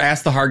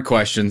 Ask the hard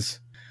questions.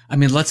 I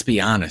mean, let's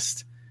be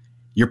honest.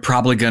 You're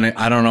probably going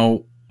to, I don't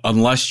know,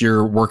 unless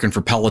you're working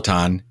for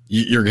Peloton,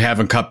 you're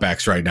having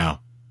cutbacks right now.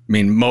 I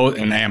mean,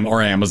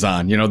 or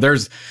Amazon,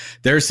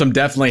 there's some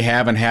definitely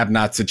have and have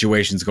not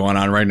situations going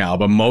on right now,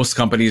 but most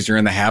companies are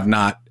in the have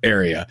not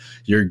area.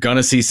 You're going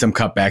to see some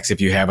cutbacks if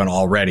you haven't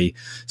already.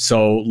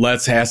 So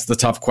let's ask the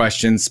tough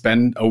questions,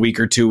 spend a week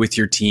or two with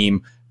your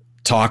team,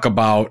 talk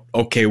about,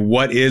 okay,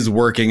 what is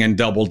working, and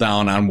double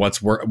down on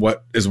what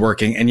is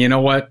working. And you know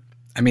what?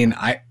 I mean,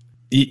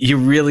 you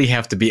really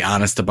have to be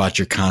honest about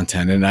your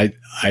content. And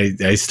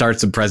I start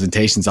some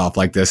presentations off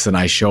like this, and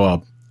I show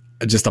up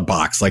just a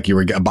box, like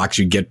a box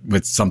you get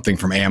with something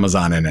from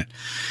Amazon in it.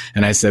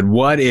 And I said,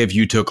 what if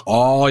you took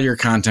all your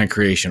content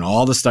creation,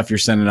 all the stuff you're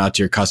sending out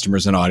to your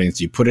customers and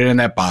audience, you put it in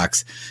that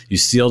box, you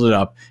sealed it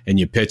up, and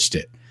you pitched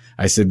it?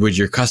 I said, would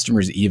your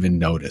customers even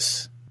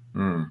notice?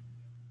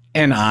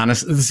 And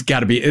honest, this has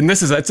got to be, and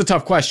it's a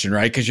tough question,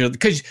 right?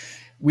 Because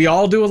we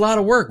all do a lot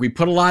of work. We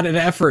put a lot of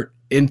effort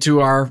into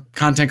our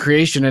content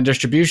creation and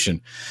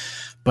distribution.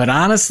 But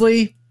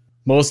honestly,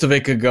 most of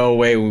it could go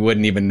away. We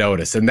wouldn't even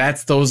notice. And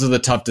those are the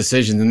tough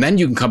decisions. And then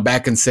you can come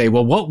back and say,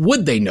 well, what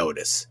would they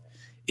notice?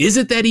 Is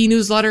it that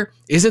e-newsletter?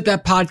 Is it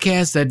that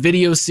podcast, that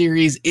video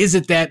series? Is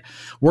it that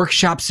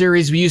workshop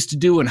series we used to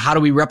do? And how do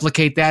we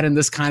replicate that in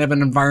this kind of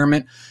an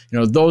environment?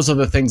 Those are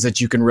the things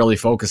that you can really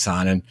focus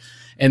on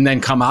and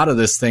then come out of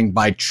this thing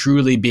by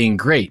truly being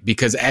great.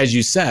 Because as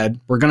you said,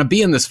 we're going to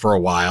be in this for a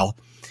while,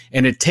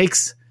 and it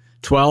takes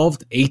 12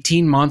 to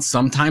 18 months,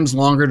 sometimes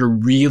longer, to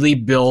really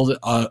build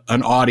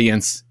an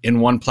audience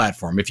in one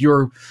platform. If you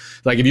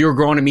were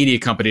growing a media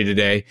company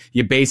today,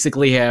 you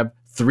basically have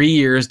 3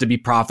 years to be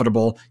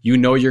profitable.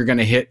 You're going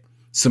to hit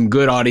some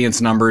good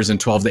audience numbers in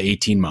 12 to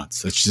 18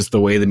 months. That's just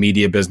the way the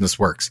media business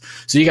works.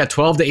 So you got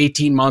 12 to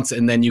 18 months,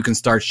 and then you can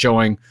start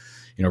showing,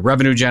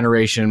 revenue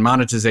generation,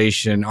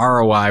 monetization,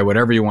 ROI,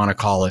 whatever you want to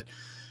call it.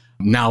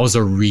 Now is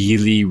a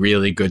really,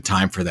 really good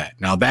time for that.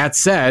 Now, that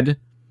said,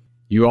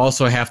 you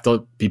also have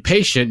to be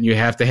patient. You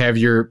have to have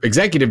your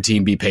executive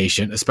team be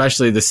patient,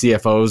 especially the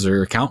CFOs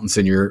or accountants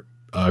in your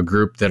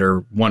group that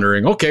are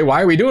wondering, okay,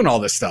 why are we doing all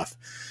this stuff?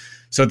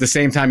 So at the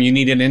same time, you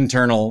need an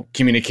internal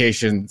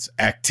communications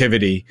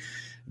activity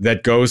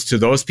that goes to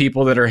those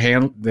people that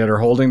are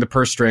holding the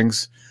purse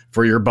strings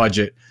for your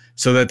budget,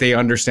 so that they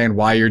understand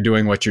why you're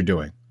doing what you're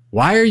doing.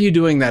 Why are you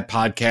doing that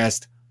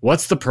podcast?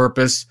 What's the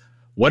purpose?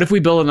 What if we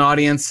build an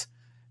audience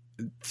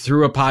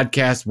through a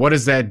podcast? What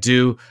does that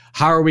do?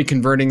 How are we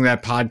converting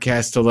that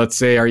podcast to, let's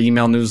say, our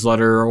email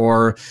newsletter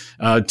or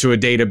to a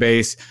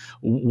database?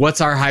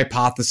 What's our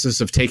hypothesis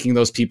of taking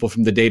those people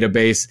from the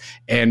database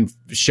and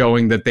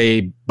showing that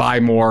they buy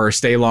more or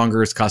stay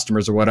longer as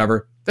customers or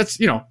whatever? That's,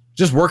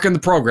 just working the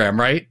program,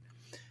 right?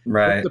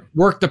 Right.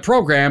 Work the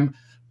program,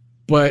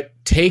 but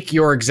take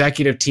your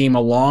executive team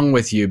along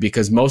with you,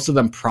 because most of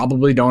them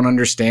probably don't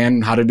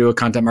understand how to do a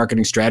content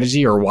marketing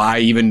strategy, or why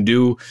even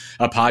do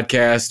a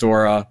podcast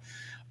or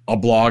a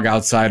blog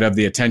outside of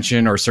the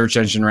attention or search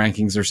engine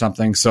rankings or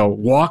something. So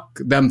walk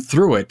them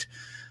through it,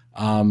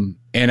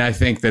 And I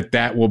think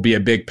that will be a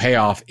big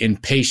payoff in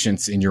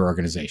patience in your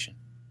organization.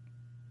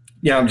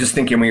 Yeah, I'm just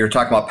thinking when you're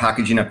talking about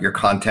packaging up your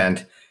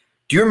content,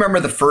 do you remember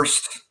the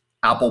first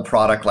Apple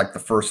product, like the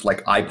first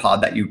like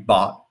iPod that you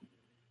bought?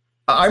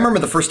 I remember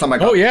the first time I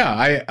got. Oh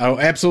yeah,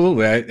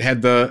 absolutely. I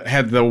had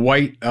the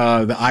white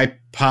the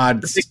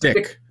iPod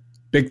stick,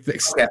 big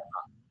thick. Okay.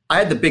 I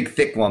had the big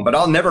thick one, but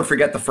I'll never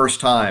forget the first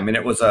time, and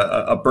it was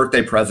a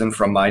birthday present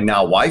from my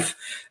now wife.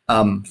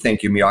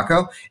 Thank you,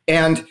 Miyako.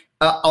 And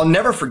I'll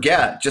never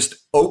forget just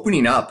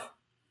opening up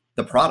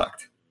the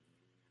product,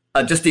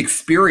 just the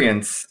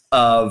experience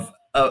of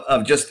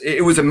just,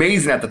 it was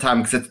amazing at the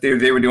time because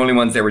they were the only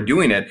ones that were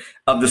doing it,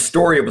 of the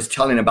story it was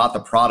telling about the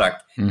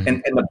product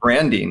and the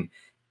branding.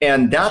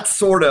 And that's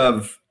sort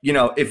of,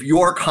 if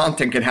your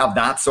content can have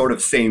that sort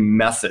of same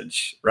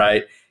message,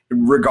 right,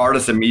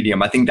 regardless of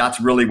medium, I think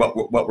that's really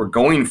what we're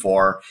going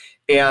for.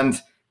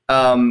 And,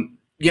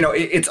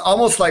 it's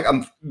almost like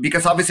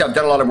because obviously I've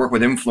done a lot of work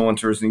with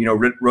influencers and,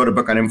 wrote a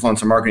book on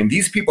influencer marketing.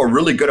 These people are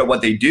really good at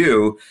what they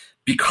do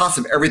because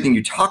of everything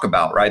you talk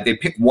about, right? They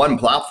pick one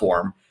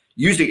platform.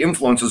 Usually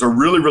influencers are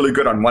really, really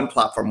good on one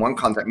platform, one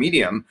content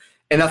medium,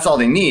 and that's all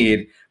they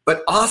need.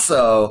 But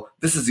also,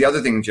 this is the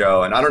other thing,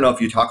 Joe, and I don't know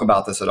if you talk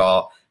about this at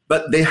all,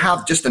 but they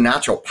have just a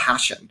natural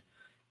passion.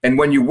 And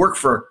when you work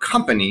for a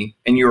company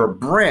and you're a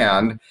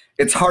brand,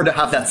 it's hard to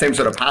have that same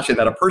sort of passion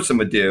that a person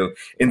would do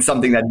in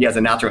something that he has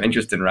a natural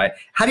interest in, right?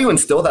 How do you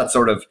instill that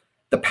sort of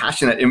the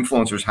passion that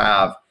influencers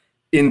have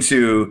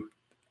into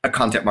a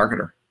content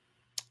marketer?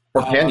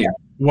 Or can you?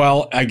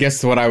 Well, I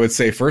guess what I would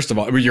say, first of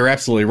all, you're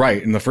absolutely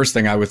right. And the first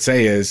thing I would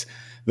say is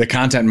the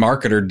content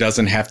marketer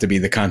doesn't have to be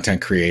the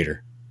content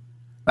creator.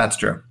 That's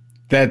true.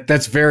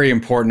 That's very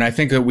important. I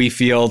think that we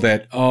feel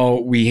that,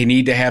 we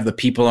need to have the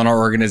people in our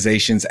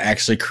organizations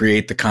actually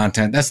create the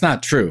content. That's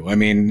not true. I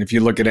mean, if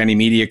you look at any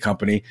media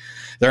company,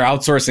 they're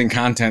outsourcing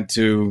content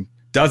to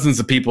dozens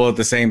of people at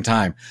the same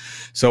time.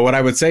 So what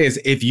I would say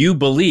is if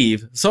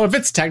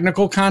it's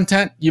technical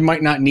content, you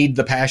might not need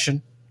the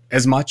passion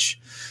as much.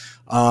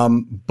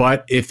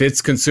 But if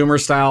it's consumer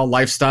style,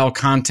 lifestyle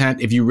content,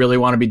 if you really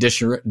want to be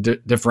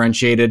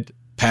differentiated,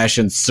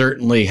 passion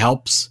certainly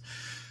helps.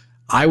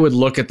 I would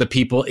look at the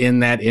people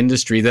in that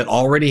industry that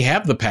already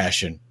have the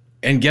passion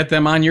and get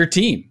them on your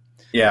team.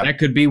 Yeah. That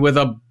could be with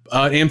an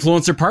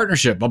influencer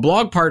partnership, a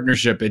blog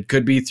partnership. It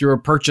could be through a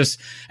purchase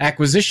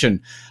acquisition.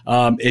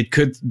 It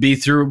could be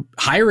through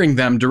hiring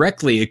them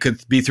directly. It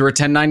could be through a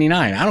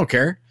 1099. I don't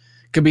care.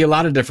 It could be a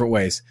lot of different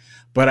ways.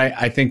 But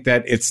I think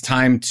that it's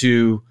time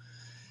to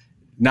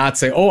not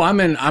say, I'm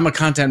a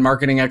content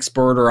marketing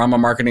expert or I'm a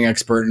marketing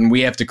expert and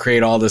we have to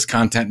create all this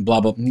content and blah,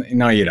 blah.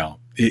 No, you don't.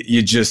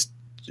 You just,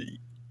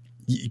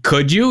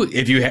 could you?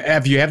 If you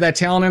have that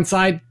talent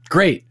inside,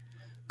 great.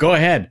 Go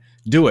ahead,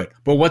 do it.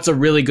 But what's a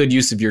really good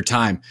use of your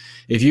time?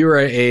 If you're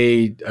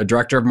a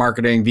director of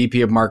marketing,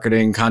 VP of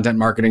marketing, content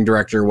marketing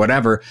director,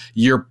 whatever,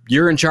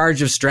 you're in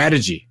charge of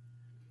strategy.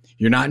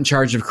 You're not in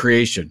charge of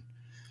creation.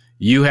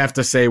 You have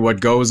to say what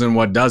goes and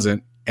what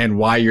doesn't and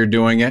why you're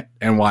doing it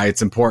and why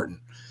it's important.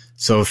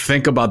 So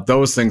think about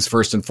those things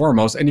first and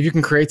foremost. And if you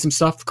can create some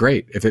stuff,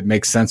 great. If it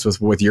makes sense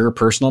with your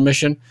personal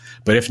mission.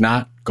 But if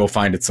not, go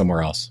find it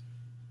somewhere else.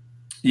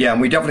 Yeah,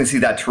 and we definitely see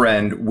that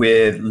trend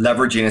with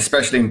leveraging,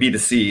 especially in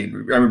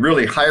B2C. I mean,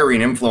 really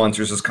hiring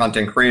influencers as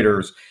content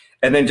creators,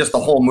 and then just the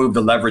whole move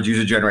to leverage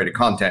user-generated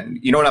content.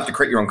 You don't have to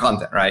create your own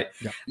content, right?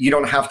 Yeah. You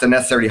don't have to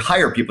necessarily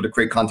hire people to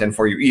create content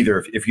for you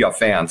either if you have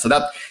fans. So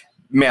that's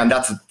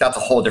a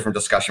whole different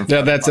discussion.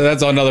 Yeah, that's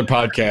another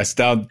podcast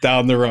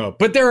down the road.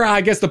 But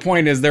I guess the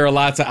point is there are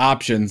lots of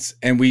options,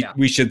 and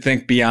we should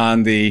think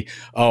beyond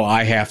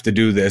I have to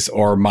do this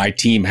or my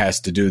team has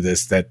to do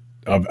this.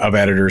 Of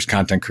editors,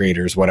 content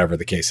creators, whatever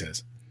the case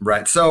is.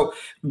 Right. So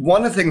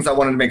one of the things I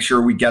wanted to make sure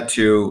we get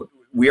to,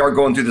 we are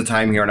going through the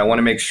time here, and I want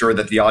to make sure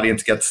that the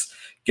audience gets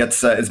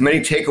as many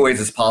takeaways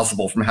as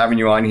possible from having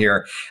you on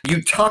here.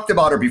 You talked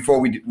about it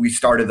before we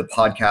started the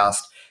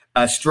podcast,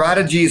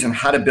 strategies and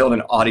how to build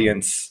an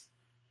audience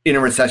in a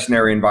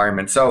recessionary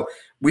environment. So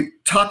we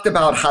talked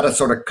about how to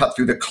sort of cut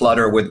through the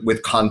clutter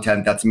with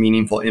content that's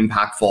meaningful,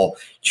 impactful.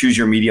 Choose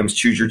your mediums,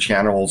 choose your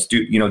channels.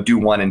 Do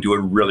one and do it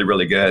really,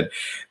 really good.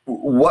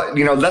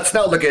 Let's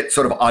now look at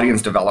sort of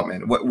audience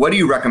development. What are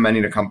you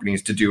recommending to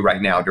companies to do right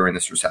now during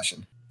this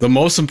recession? The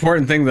most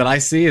important thing that I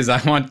see is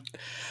I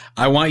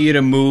want you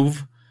to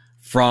move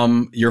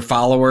from your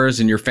followers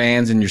and your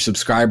fans and your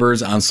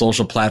subscribers on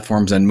social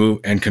platforms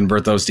and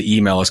convert those to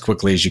email as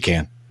quickly as you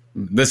can.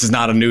 This is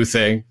not a new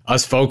thing.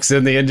 Us folks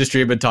in the industry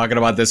have been talking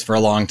about this for a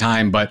long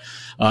time. But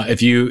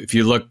if you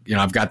look,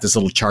 I've got this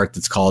little chart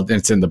that's called, and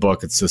it's in the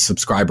book, it's a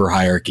subscriber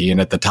hierarchy.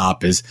 And at the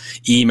top is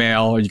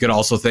email. You could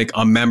also think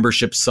a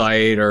membership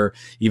site, or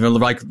even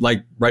like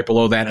right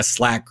below that, a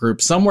Slack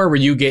group, somewhere where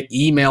you get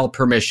email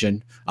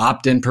permission,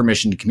 opt-in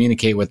permission to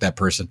communicate with that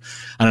person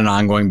on an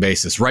ongoing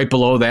basis. Right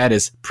below that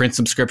is print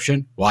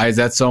subscription. Why is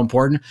that so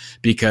important?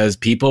 Because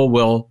people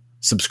will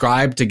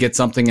subscribe to get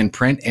something in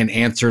print and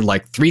answer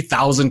like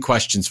 3,000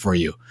 questions for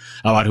you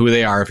about who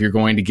they are if you're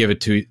going to give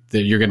it to,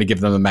 you're going to give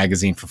them the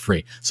magazine for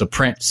free. So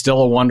print,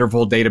 still a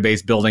wonderful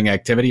database building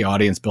activity,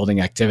 audience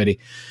building activity.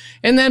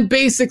 And then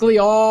basically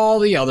all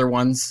the other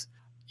ones,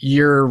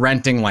 you're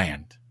renting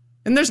land.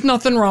 And there's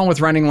nothing wrong with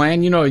renting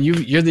land. You know,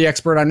 you're the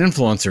expert on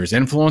influencers.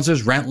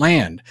 Influencers rent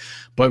land.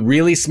 But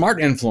really smart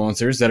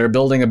influencers that are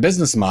building a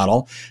business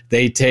model,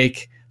 they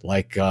take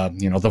like, the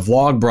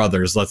Vlog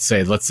Brothers, let's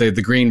say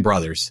the Green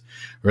Brothers,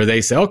 where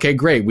they say, okay,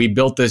 great, we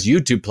built this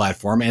YouTube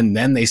platform. And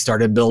then they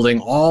started building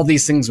all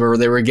these things where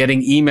they were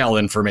getting email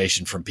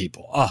information from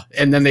people.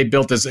 And then they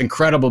built this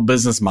incredible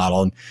business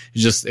model. And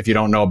just, if you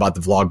don't know about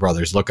the Vlog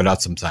Brothers, look it up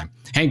sometime.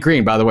 Hank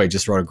Green, by the way,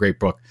 just wrote a great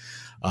book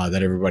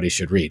that everybody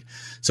should read.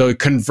 So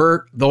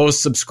convert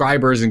those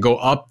subscribers and go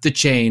up the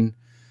chain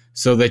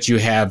so that you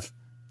have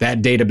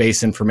that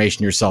database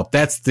information yourself.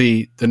 That's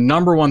the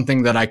number one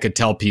thing that I could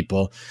tell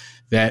people,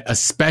 that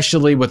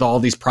especially with all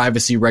these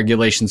privacy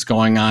regulations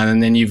going on,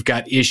 and then you've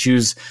got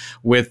issues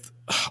with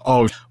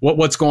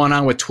what's going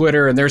on with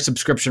Twitter and their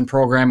subscription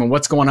program, and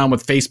what's going on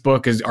with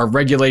Facebook. Are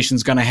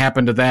regulations going to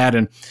happen to that?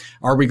 And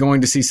are we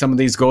going to see some of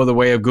these go the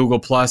way of Google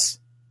Plus?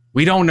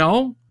 We don't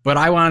know. But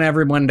I want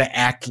everyone to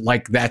act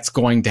like that's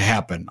going to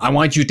happen. I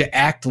want you to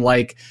act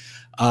like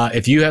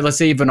if you have, let's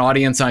say you have an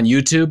audience on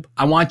YouTube,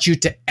 I want you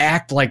to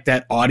act like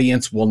that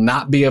audience will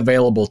not be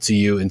available to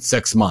you in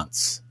 6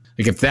 months.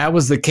 Like if that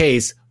was the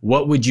case,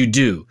 what would you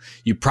do?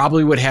 You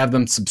probably would have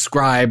them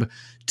subscribe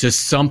to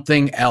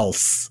something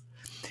else,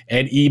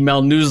 an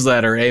email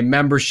newsletter, a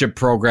membership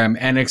program,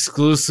 an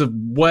exclusive,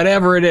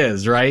 whatever it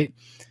is, right?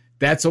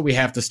 That's what we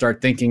have to start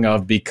thinking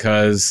of,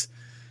 because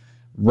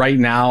right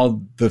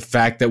now, the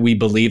fact that we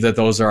believe that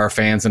those are our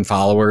fans and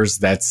followers,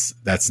 that's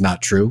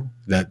not true.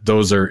 That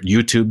those are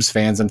YouTube's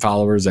fans and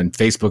followers, and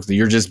Facebook,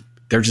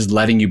 they're just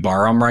letting you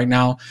borrow them right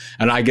now.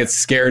 And I get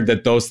scared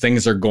that those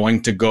things are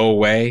going to go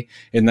away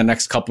in the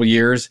next couple of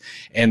years.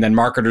 And then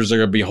marketers are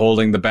going to be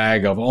holding the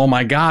bag of, oh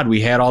my God,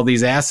 we had all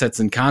these assets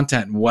and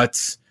content. And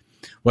what's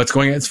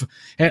going on?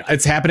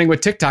 It's happening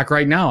with TikTok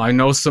right now. I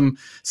know some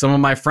of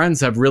my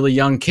friends have really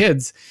young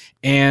kids,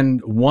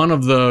 and one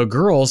of the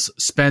girls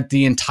spent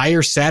the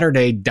entire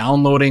Saturday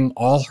downloading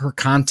all her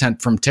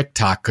content from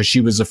TikTok because she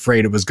was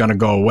afraid it was going to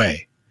go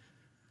away.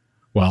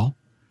 Well,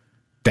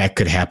 that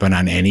could happen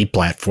on any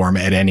platform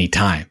at any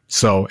time.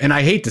 So, and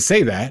I hate to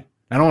say that,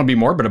 I don't want to be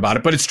morbid about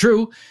it, but it's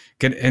true.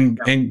 And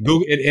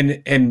Google,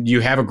 and you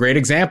have a great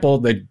example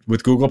that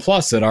with Google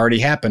Plus that already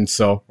happened.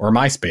 So, or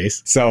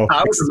MySpace. So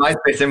I was a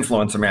MySpace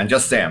influencer, man.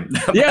 Just saying.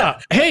 Yeah.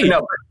 Hey.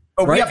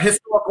 But we have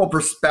historical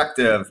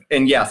perspective,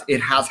 and yes, it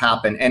has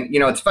happened. And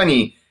it's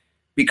funny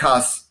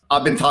because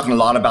I've been talking a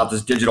lot about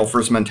this digital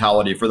first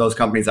mentality for those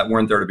companies that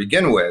weren't there to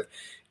begin with.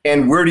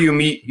 And where do you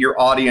meet your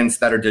audience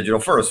that are digital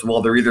first?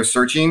 Well, they're either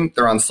searching,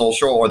 they're on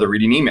social, or they're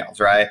reading emails,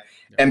 right?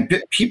 And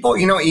people,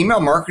 email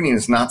marketing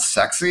is not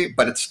sexy,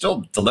 but it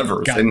still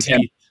delivers. And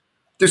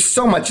there's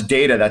so much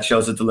data that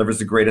shows it delivers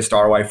the greatest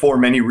ROI for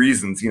many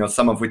reasons,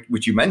 some of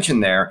which you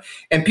mentioned there.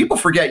 And people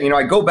forget,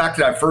 I go back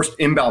to that first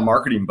inbound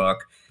marketing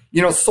book.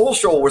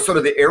 Social were sort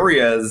of the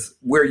areas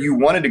where you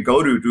wanted to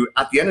go to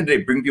at the end of the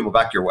day, bring people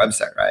back to your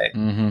website, right?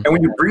 Mm-hmm. And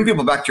when you bring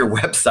people back to your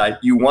website,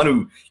 you want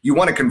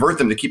to convert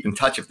them to keep in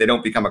touch if they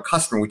don't become a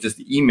customer, which is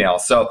the email.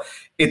 So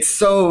it's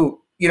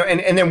so,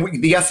 and then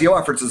the SEO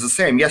efforts is the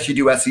same. Yes, you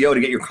do SEO to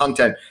get your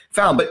content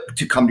found, but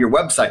to come to your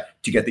website,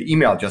 to get the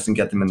email just and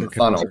get them in the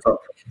funnel. So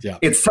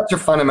it's such a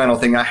fundamental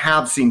thing. I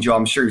have seen, Joe,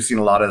 I'm sure you've seen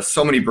a lot of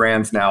so many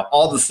brands now.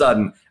 All of a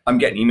sudden, I'm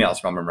getting emails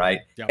from them,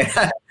 right?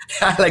 Yep.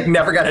 I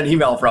never got an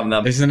email from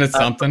them. Isn't it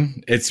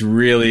something? It's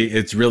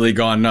really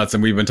gone nuts.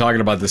 And we've been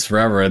talking about this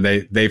forever, and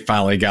they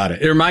finally got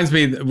it. It reminds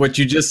me, what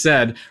you just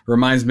said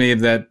reminds me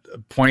of that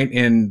point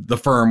in The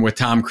Firm with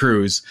Tom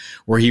Cruise,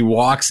 where he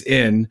walks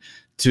in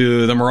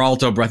to the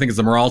Maralto, I think it's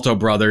the Maralto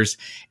brothers,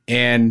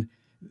 and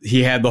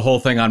he had the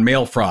whole thing on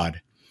mail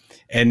fraud.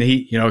 And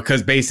he,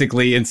 because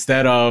basically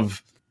instead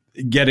of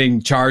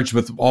getting charged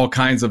with all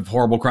kinds of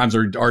horrible crimes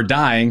or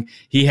dying,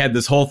 he had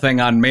this whole thing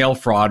on mail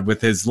fraud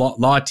with his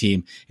law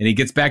team. And he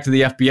gets back to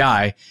the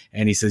FBI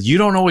and he says, you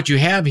don't know what you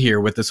have here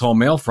with this whole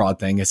mail fraud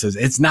thing. It says,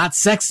 it's not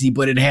sexy,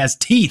 but it has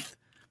teeth.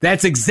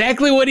 That's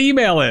exactly what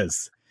email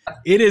is.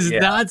 It is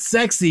not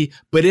sexy,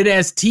 but it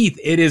has teeth.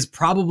 It is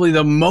probably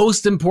the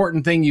most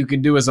important thing you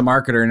can do as a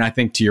marketer. And I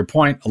think, to your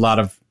point, a lot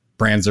of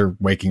brands are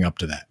waking up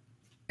to that.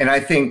 And I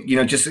think,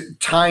 just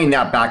tying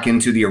that back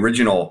into the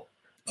original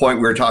point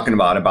we were talking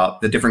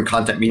about the different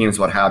content mediums,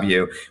 what have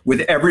you, with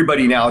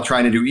everybody now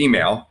trying to do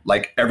email,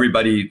 like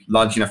everybody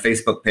launching a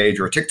Facebook page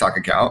or a TikTok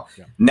account,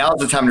 now's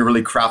the time to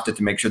really craft it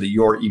to make sure that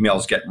your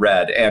emails get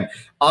read. And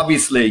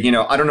obviously,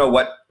 I don't know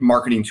what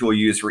marketing tool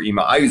you use for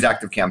email. I use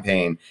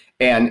ActiveCampaign,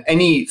 and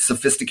any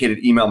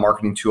sophisticated email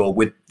marketing tool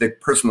with the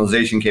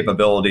personalization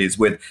capabilities,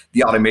 with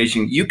the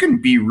automation, you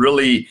can be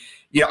really,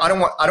 I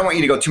don't want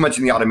you to go too much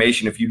in the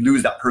automation if you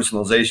lose that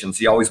personalization.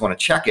 So you always want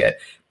to check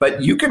it,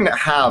 but you can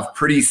have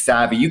pretty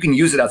savvy. You can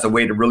use it as a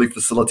way to really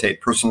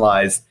facilitate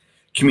personalized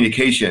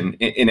communication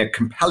in a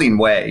compelling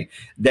way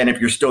than if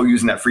you're still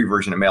using that free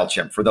version of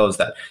MailChimp, for those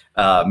that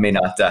may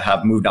not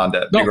have moved on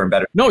to bigger and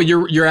better. No,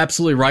 you're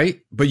absolutely right.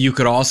 But you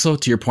could also,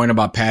 to your point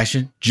about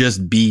passion,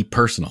 just be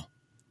personal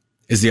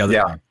is the other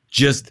thing.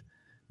 Just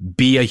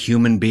be a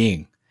human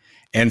being.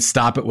 And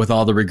stop it with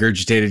all the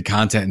regurgitated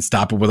content, and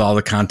stop it with all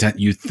the content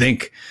you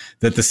think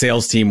that the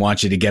sales team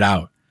wants you to get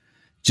out.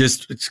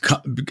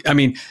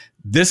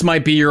 This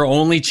might be your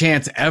only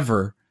chance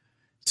ever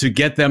to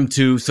get them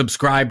to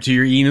subscribe to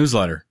your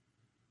e-newsletter.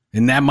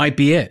 And that might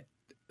be it.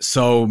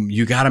 So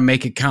you got to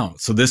make it count.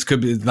 So this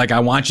could be, like, I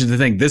want you to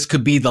think this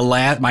could be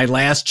my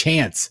last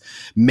chance.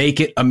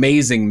 Make it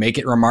amazing. Make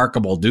it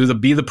remarkable.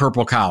 Be the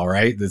purple cow,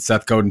 right? That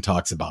Seth Godin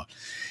talks about.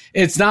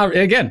 It's not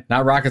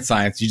rocket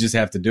science. You just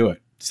have to do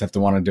it. Just have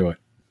to want to do it.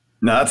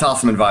 No, that's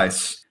awesome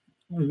advice.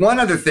 One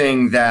other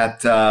thing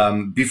that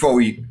before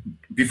we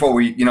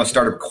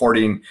started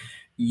recording,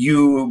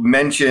 you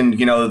mentioned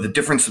the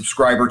different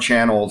subscriber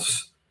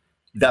channels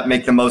that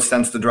make the most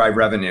sense to drive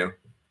revenue.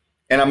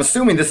 And I'm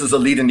assuming this is a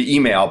lead into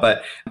email,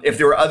 but if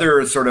there were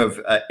other sort of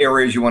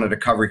areas you wanted to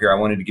cover here, I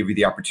wanted to give you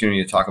the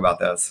opportunity to talk about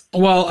this.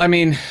 Well,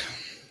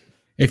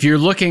 if you're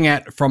looking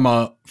at from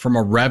a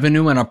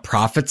revenue and a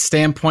profit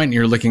standpoint,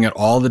 you're looking at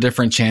all the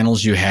different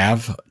channels you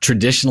have.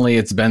 Traditionally,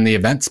 it's been the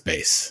event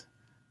space.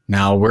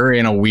 Now we're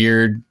in a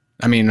weird,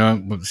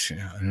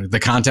 the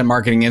Content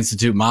Marketing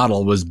Institute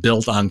model was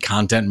built on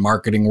Content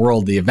Marketing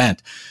World, the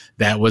event.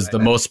 That was the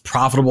most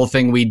profitable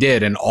thing we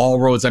did. And all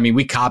roads,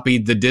 we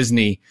copied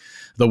the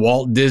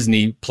Walt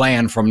Disney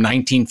plan from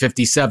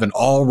 1957.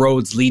 All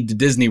roads lead to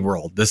Disney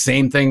World. The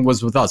same thing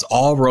was with us.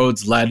 All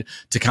roads led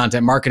to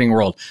Content Marketing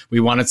World. We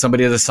wanted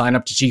somebody to sign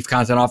up to Chief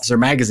Content Officer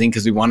magazine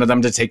because we wanted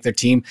them to take their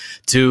team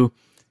to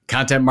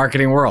Content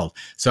Marketing World.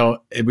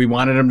 So we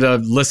wanted them to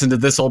listen to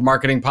This Old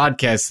Marketing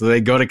podcast, so they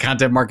go to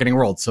Content Marketing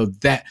World. So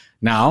that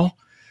now,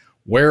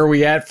 where are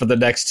we at for the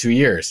next 2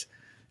 years?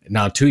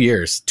 Now, 2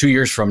 years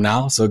from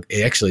now. So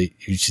actually,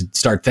 you should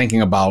start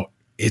thinking about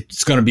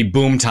it's going to be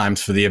boom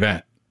times for the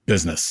event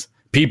business.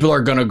 People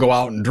are going to go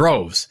out in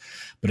droves,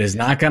 but it's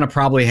not going to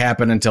probably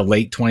happen until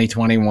late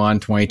 2021,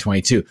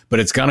 2022, but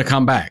it's going to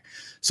come back.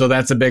 So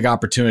that's a big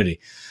opportunity.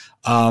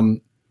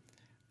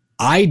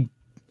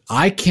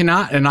 I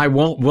cannot, and I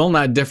will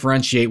not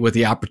differentiate with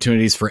the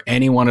opportunities for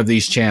any one of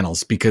these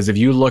channels, because if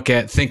you look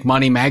at Think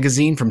Money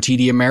magazine from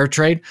TD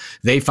Ameritrade,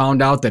 they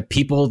found out that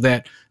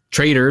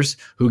traders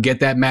who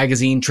get that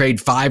magazine trade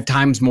 5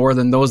 times more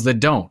than those that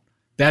don't.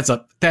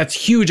 That's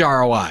huge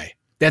ROI.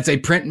 That's a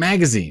print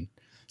magazine.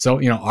 So,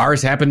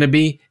 ours happen to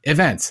be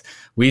events.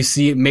 We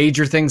see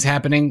major things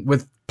happening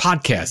with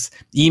podcasts,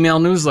 email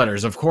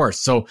newsletters, of course.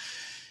 So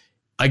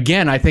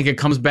again, I think it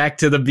comes back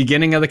to the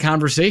beginning of the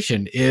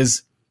conversation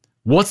is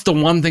what's the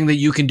one thing that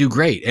you can do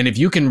great? And if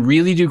you can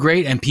really do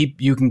great and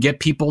you can get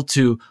people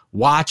to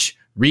watch,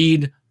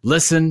 read,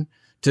 listen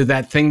to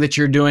that thing that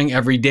you're doing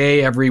every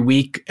day, every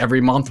week, every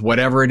month,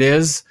 whatever it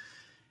is,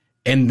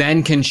 and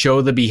then can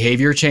show the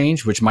behavior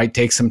change, which might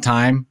take some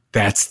time,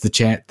 that's the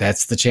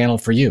channel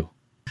for you.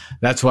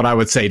 That's what I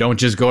would say. Don't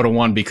just go to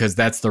one because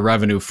that's the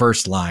revenue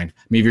first line.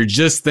 If you're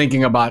just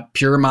thinking about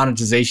pure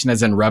monetization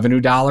as in revenue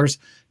dollars,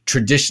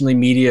 traditionally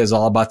media is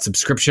all about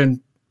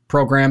subscription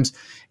programs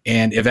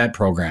and event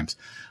programs.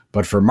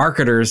 But for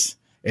marketers,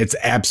 it's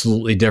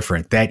absolutely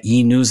different. That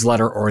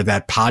e-newsletter or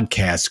that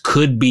podcast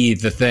could be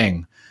the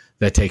thing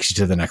that takes you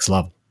to the next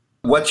level.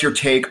 What's your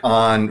take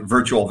on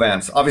virtual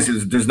events? Obviously,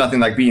 there's nothing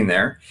like being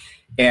there.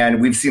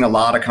 And we've seen a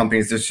lot of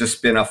companies, there's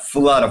just been a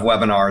flood of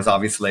webinars,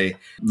 obviously,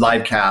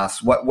 live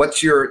casts.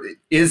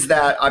 Is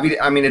that,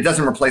 it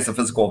doesn't replace a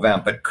physical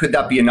event, but could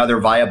that be another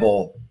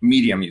viable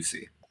medium you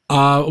see?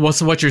 So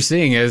what you're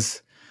seeing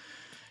is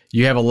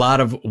you have a lot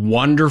of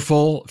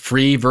wonderful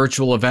free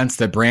virtual events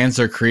that brands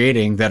are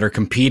creating that are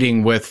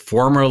competing with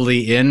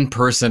formerly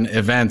in-person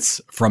events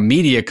from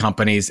media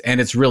companies. And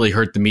it's really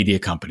hurt the media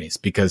companies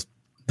because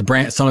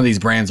some of these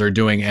brands are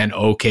doing an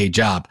okay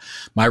job.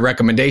 My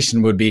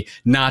recommendation would be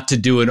not to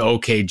do an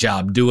okay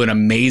job, do an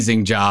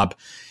amazing job.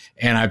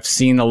 And I've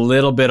seen a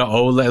little bit of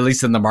Olay, at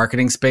least in the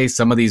marketing space.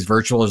 Some of these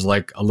virtual is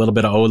like a little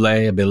bit of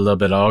Olay, a little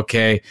bit of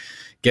okay,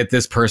 get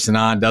this person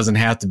on. Doesn't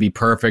have to be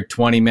perfect.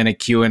 20-minute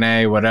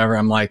Q&A, whatever.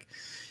 I'm like,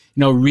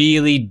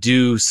 really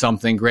do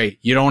something great.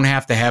 You don't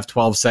have to have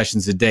 12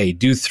 sessions a day.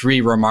 Do 3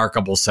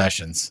 remarkable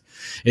sessions.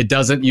 You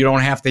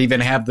don't have to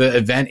even have the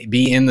event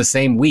be in the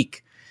same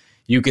week.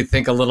 You could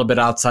think a little bit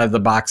outside the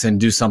box and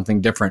do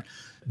something different.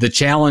 The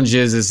challenge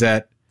is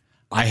that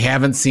I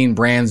haven't seen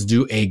brands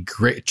do a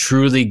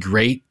truly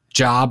great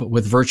job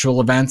with virtual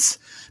events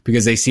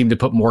because they seem to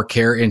put more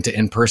care into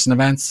in-person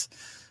events.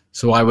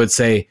 So I would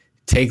say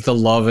take the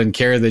love and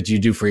care that you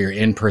do for your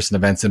in-person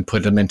events and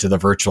put them into the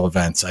virtual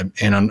events.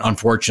 And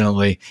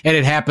unfortunately, and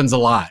it happens a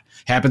lot.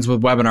 Happens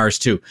with webinars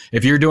too.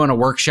 If you're doing a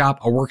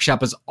workshop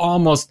is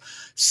almost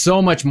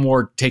so much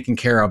more taken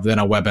care of than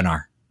a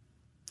webinar.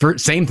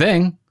 Same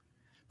thing.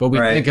 But we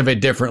think of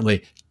it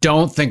differently.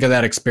 Don't think of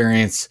that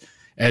experience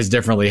as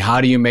differently. How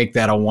do you make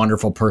that a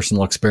wonderful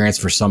personal experience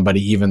for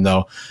somebody, even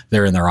though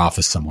they're in their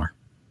office somewhere?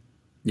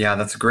 Yeah,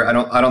 that's great.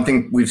 I don't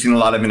think we've seen a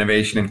lot of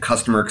innovation in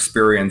customer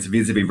experience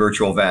vis-a-vis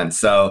virtual events.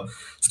 So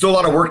still a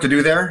lot of work to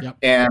do there. Yep.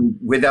 And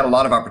with that, a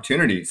lot of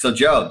opportunity. So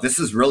Joe, this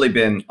has really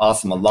been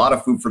awesome. A lot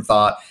of food for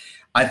thought.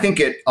 I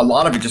think a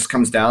lot of it just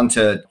comes down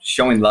to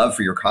showing love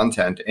for your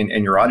content and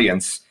your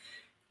audience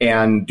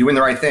and doing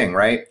the right thing,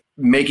 right?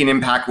 Making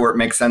impact where it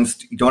makes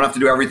sense. You don't have to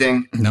do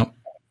everything. Nope.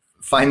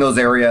 Find those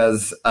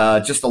areas,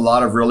 just a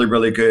lot of really,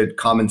 really good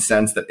common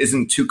sense that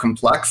isn't too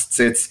complex.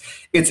 It's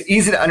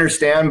easy to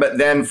understand, but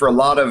then for a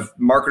lot of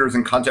marketers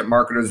and content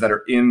marketers that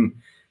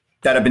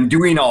have been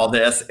doing all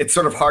this, it's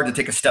sort of hard to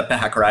take a step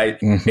back, right?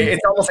 Mm-hmm.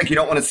 It's almost like you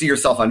don't want to see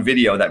yourself on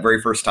video that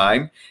very first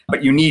time,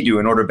 but you need to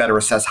in order to better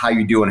assess how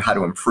you do and how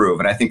to improve.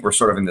 And I think we're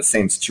sort of in the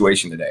same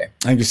situation today.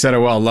 I think you said it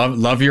well.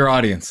 Love your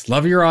audience.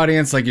 Love your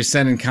audience like you're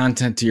sending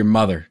content to your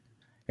mother.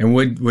 And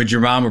would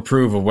your mom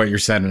approve of what you're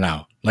sending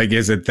out? Like,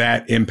 is it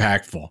that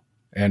impactful?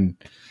 And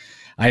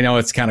I know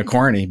it's kind of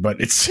corny,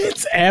 but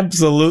it's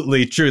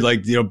absolutely true.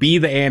 Like, be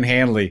the Ann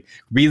Handley,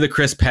 be the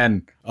Chris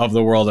Penn of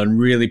the world and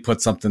really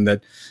put something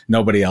that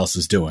nobody else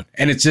is doing.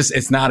 And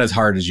it's not as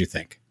hard as you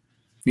think.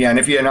 Yeah.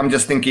 And I'm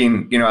just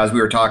thinking, as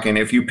we were talking,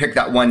 if you pick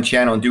that one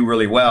channel and do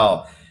really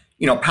well,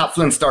 Pat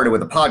Flynn started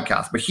with a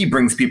podcast, but he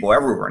brings people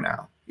everywhere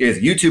now. His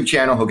YouTube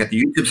channel, he'll get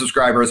the YouTube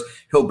subscribers,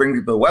 he'll bring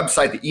people to the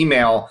website, the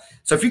email.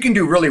 So if you can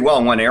do really well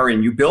in one area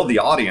and you build the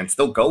audience,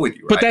 they'll go with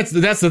you. Right? But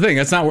that's the thing.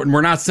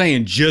 We're not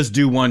saying just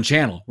do one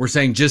channel. We're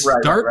saying just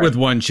start with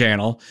one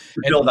channel.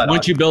 And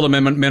once you build a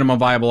minimum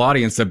viable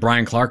audience that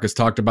Brian Clark has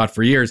talked about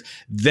for years,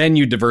 then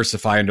you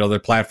diversify into other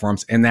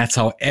platforms. And that's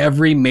how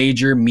every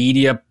major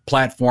media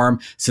platform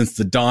since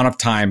the dawn of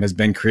time has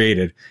been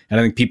created. And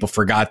I think people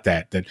forgot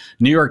that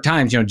New York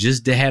Times,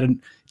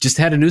 just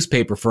had a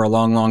newspaper for a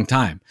long, long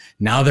time.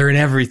 Now they're in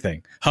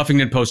everything.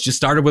 Huffington Post just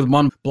started with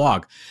one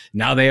blog.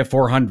 Now they have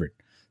 400.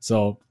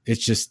 So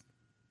it's just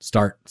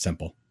start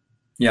simple.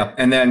 Yeah.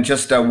 And then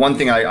just one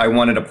thing I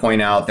wanted to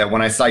point out that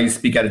when I saw you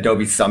speak at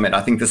Adobe Summit,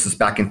 I think this was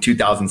back in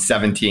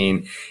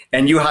 2017,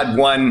 and you had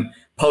one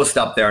post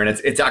up there, and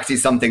it's actually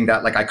something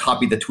that I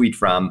copied the tweet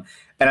from.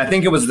 And I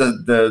think it was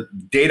the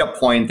data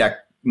point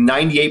that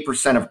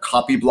 98% of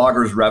copy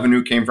bloggers'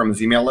 revenue came from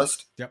his email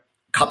list. Yep.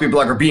 Copy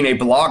blogger being a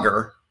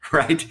blogger,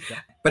 right? Yep.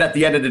 But at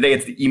the end of the day,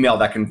 it's the email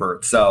that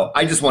converts. So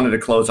I just wanted to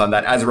close on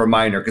that as a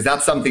reminder, because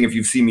that's something, if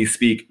you've seen me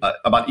speak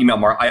about email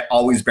more, I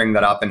always bring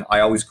that up, and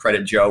I always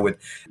credit Joe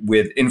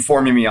with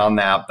informing me on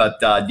that. But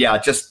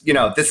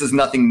this is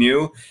nothing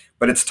new,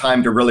 but it's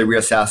time to really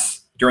reassess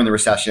during the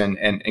recession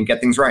and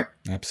get things right.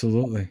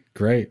 Absolutely.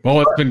 Great.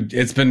 Well,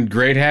 it's been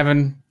great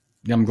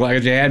I'm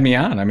glad you had me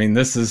on. I mean,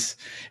 this is,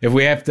 if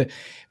we have to,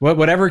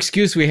 whatever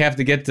excuse we have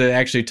to get to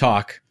actually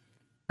talk.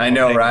 I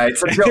know, right?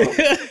 So Joe,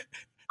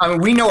 I mean,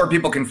 we know where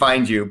people can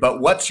find you, but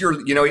what's your,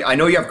 I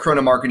know you have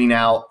Corona Marketing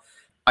out.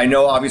 I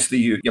know obviously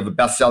you have a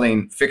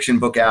best-selling fiction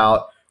book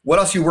out. What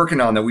else are you working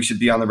on that we should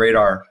be on the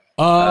radar?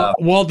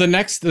 Well, the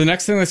next thing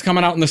that's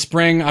coming out in the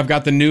spring, I've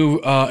got the new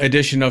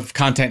edition of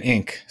Content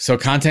Inc. So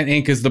Content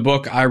Inc. is the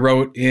book I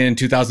wrote in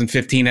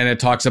 2015, and it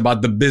talks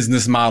about the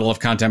business model of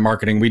content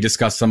marketing. We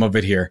discussed some of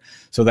it here.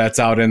 So that's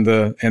out in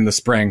the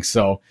spring.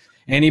 So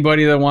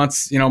anybody that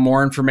wants,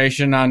 more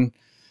information on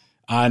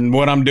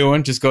what I'm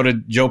doing, just go to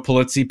Joe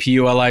Pulizzi,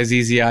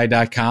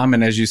 PULIZZI.com.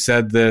 And as you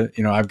said,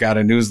 I've got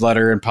a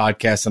newsletter and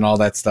podcast and all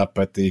that stuff,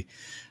 but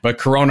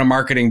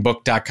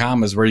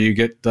coronamarketingbook.com is where you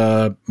get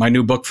my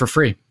new book for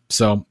free.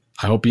 So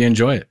I hope you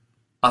enjoy it.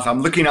 Awesome.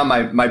 I'm looking on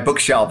my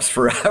bookshelves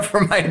for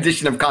my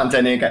edition of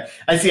Content Inc.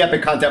 I see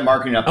Epic Content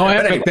Marketing up there. Oh,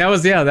 Epic. Anyway. That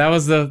was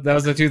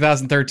the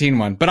 2013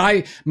 one.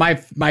 But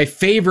my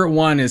favorite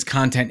one is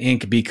Content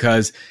Inc.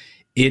 because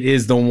it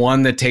is the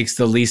one that takes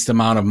the least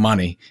amount of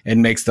money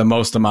and makes the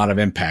most amount of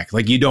impact.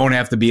 Like, you don't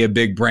have to be a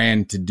big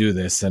brand to do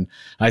this. And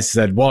I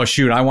said, well,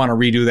 shoot, I want to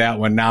redo that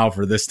one now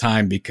for this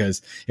time,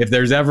 because if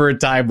there's ever a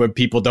time when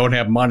people don't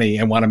have money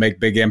and want to make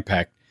big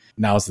impact,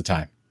 now's the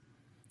time.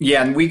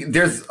 Yeah, and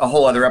there's a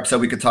whole other episode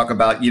we could talk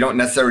about. You don't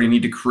necessarily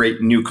need to create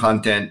new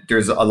content.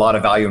 There's a lot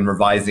of value in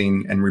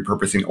revising and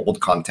repurposing old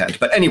content.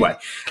 But anyway,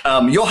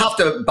 you'll have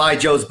to buy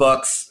Joe's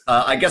books.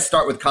 I guess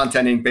start with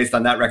Content Inc. based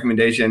on that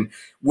recommendation.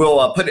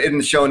 We'll put it in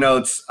the show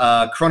notes.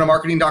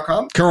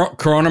 Coronamarketing.com?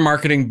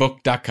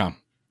 Coronamarketingbook.com.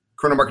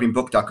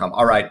 Coronamarketingbook.com.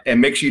 All right. And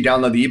make sure you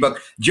download the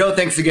ebook. Joe,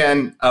 thanks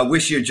again.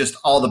 Wish you just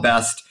all the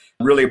best.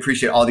 Really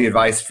appreciate all the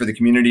advice for the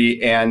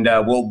community. And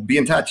we'll be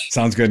in touch.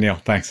 Sounds good, Neil.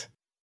 Thanks.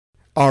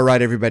 All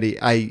right,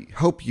 everybody. I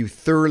hope you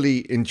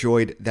thoroughly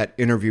enjoyed that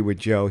interview with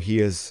Joe.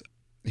 He's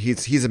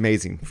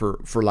amazing,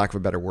 for lack of a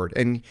better word.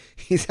 And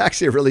he's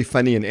actually a really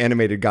funny and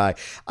animated guy.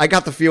 I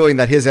got the feeling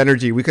that his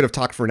energy, we could have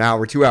talked for an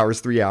hour, 2 hours,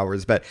 3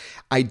 hours, but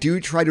I do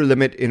try to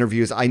limit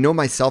interviews. I know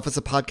myself as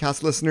a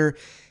podcast listener,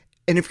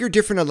 and if you're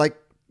different, I'd like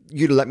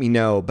you to let me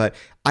know. But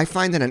I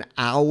find that an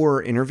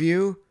hour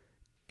interview,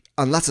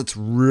 unless it's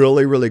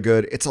really, really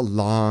good, it's a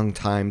long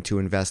time to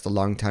invest, a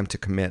long time to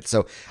commit.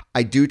 So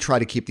I do try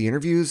to keep the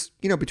interviews,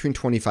 between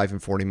 25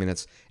 and 40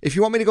 minutes. If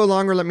you want me to go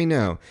longer, let me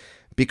know,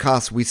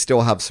 because we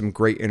still have some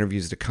great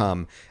interviews to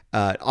come.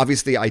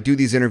 Obviously, I do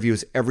these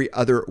interviews every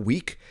other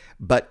week,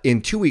 but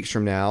in 2 weeks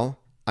from now,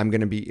 I'm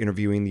going to be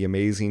interviewing the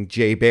amazing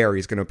Jay Baer.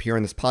 He's going to appear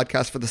on this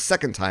podcast for the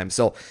second time.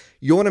 So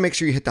you'll want to make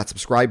sure you hit that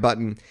subscribe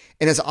button.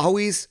 And as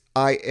always,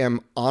 I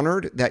am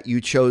honored that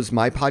you chose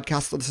my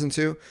podcast to listen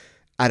to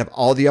out of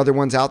all the other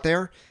ones out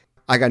there.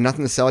 I got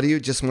nothing to sell to you.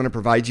 Just want to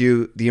provide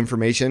you the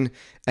information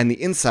and the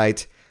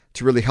insight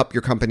to really help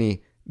your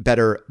company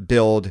better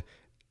build,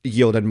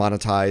 yield, and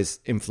monetize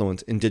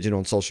influence in digital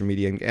and social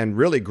media, and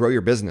really grow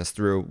your business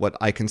through what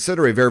I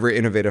consider a very, very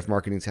innovative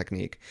marketing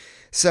technique.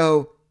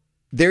 So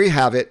there you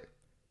have it.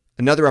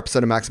 Another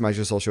episode of Maximize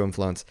Your Social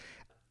Influence.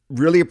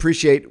 Really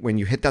appreciate when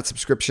you hit that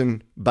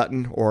subscription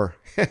button, or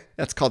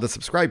that's called the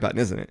subscribe button,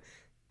 isn't it?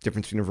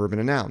 Difference between a verb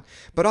and a noun.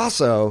 But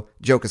also,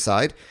 joke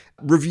aside,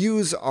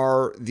 reviews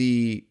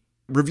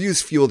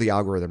fuel the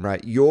algorithm,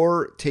 right?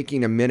 You're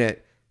taking a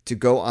minute to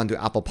go onto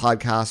Apple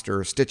Podcast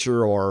or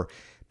Stitcher or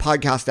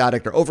Podcast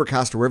Addict or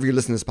Overcast or wherever you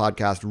listen to this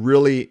podcast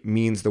really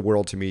means the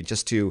world to me,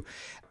 just to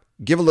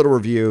give a little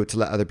review to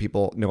let other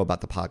people know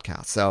about the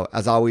podcast. So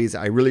as always,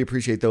 I really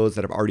appreciate those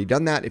that have already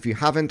done that. If you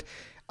haven't,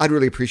 I'd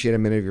really appreciate a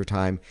minute of your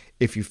time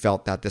if you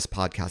felt that this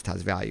podcast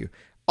has value.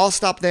 I'll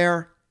stop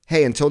there.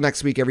 Hey, until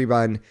next week,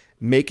 everyone,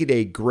 make it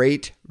a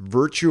great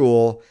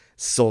virtual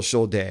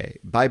social day.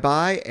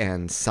 Bye-bye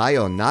and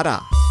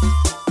sayonara.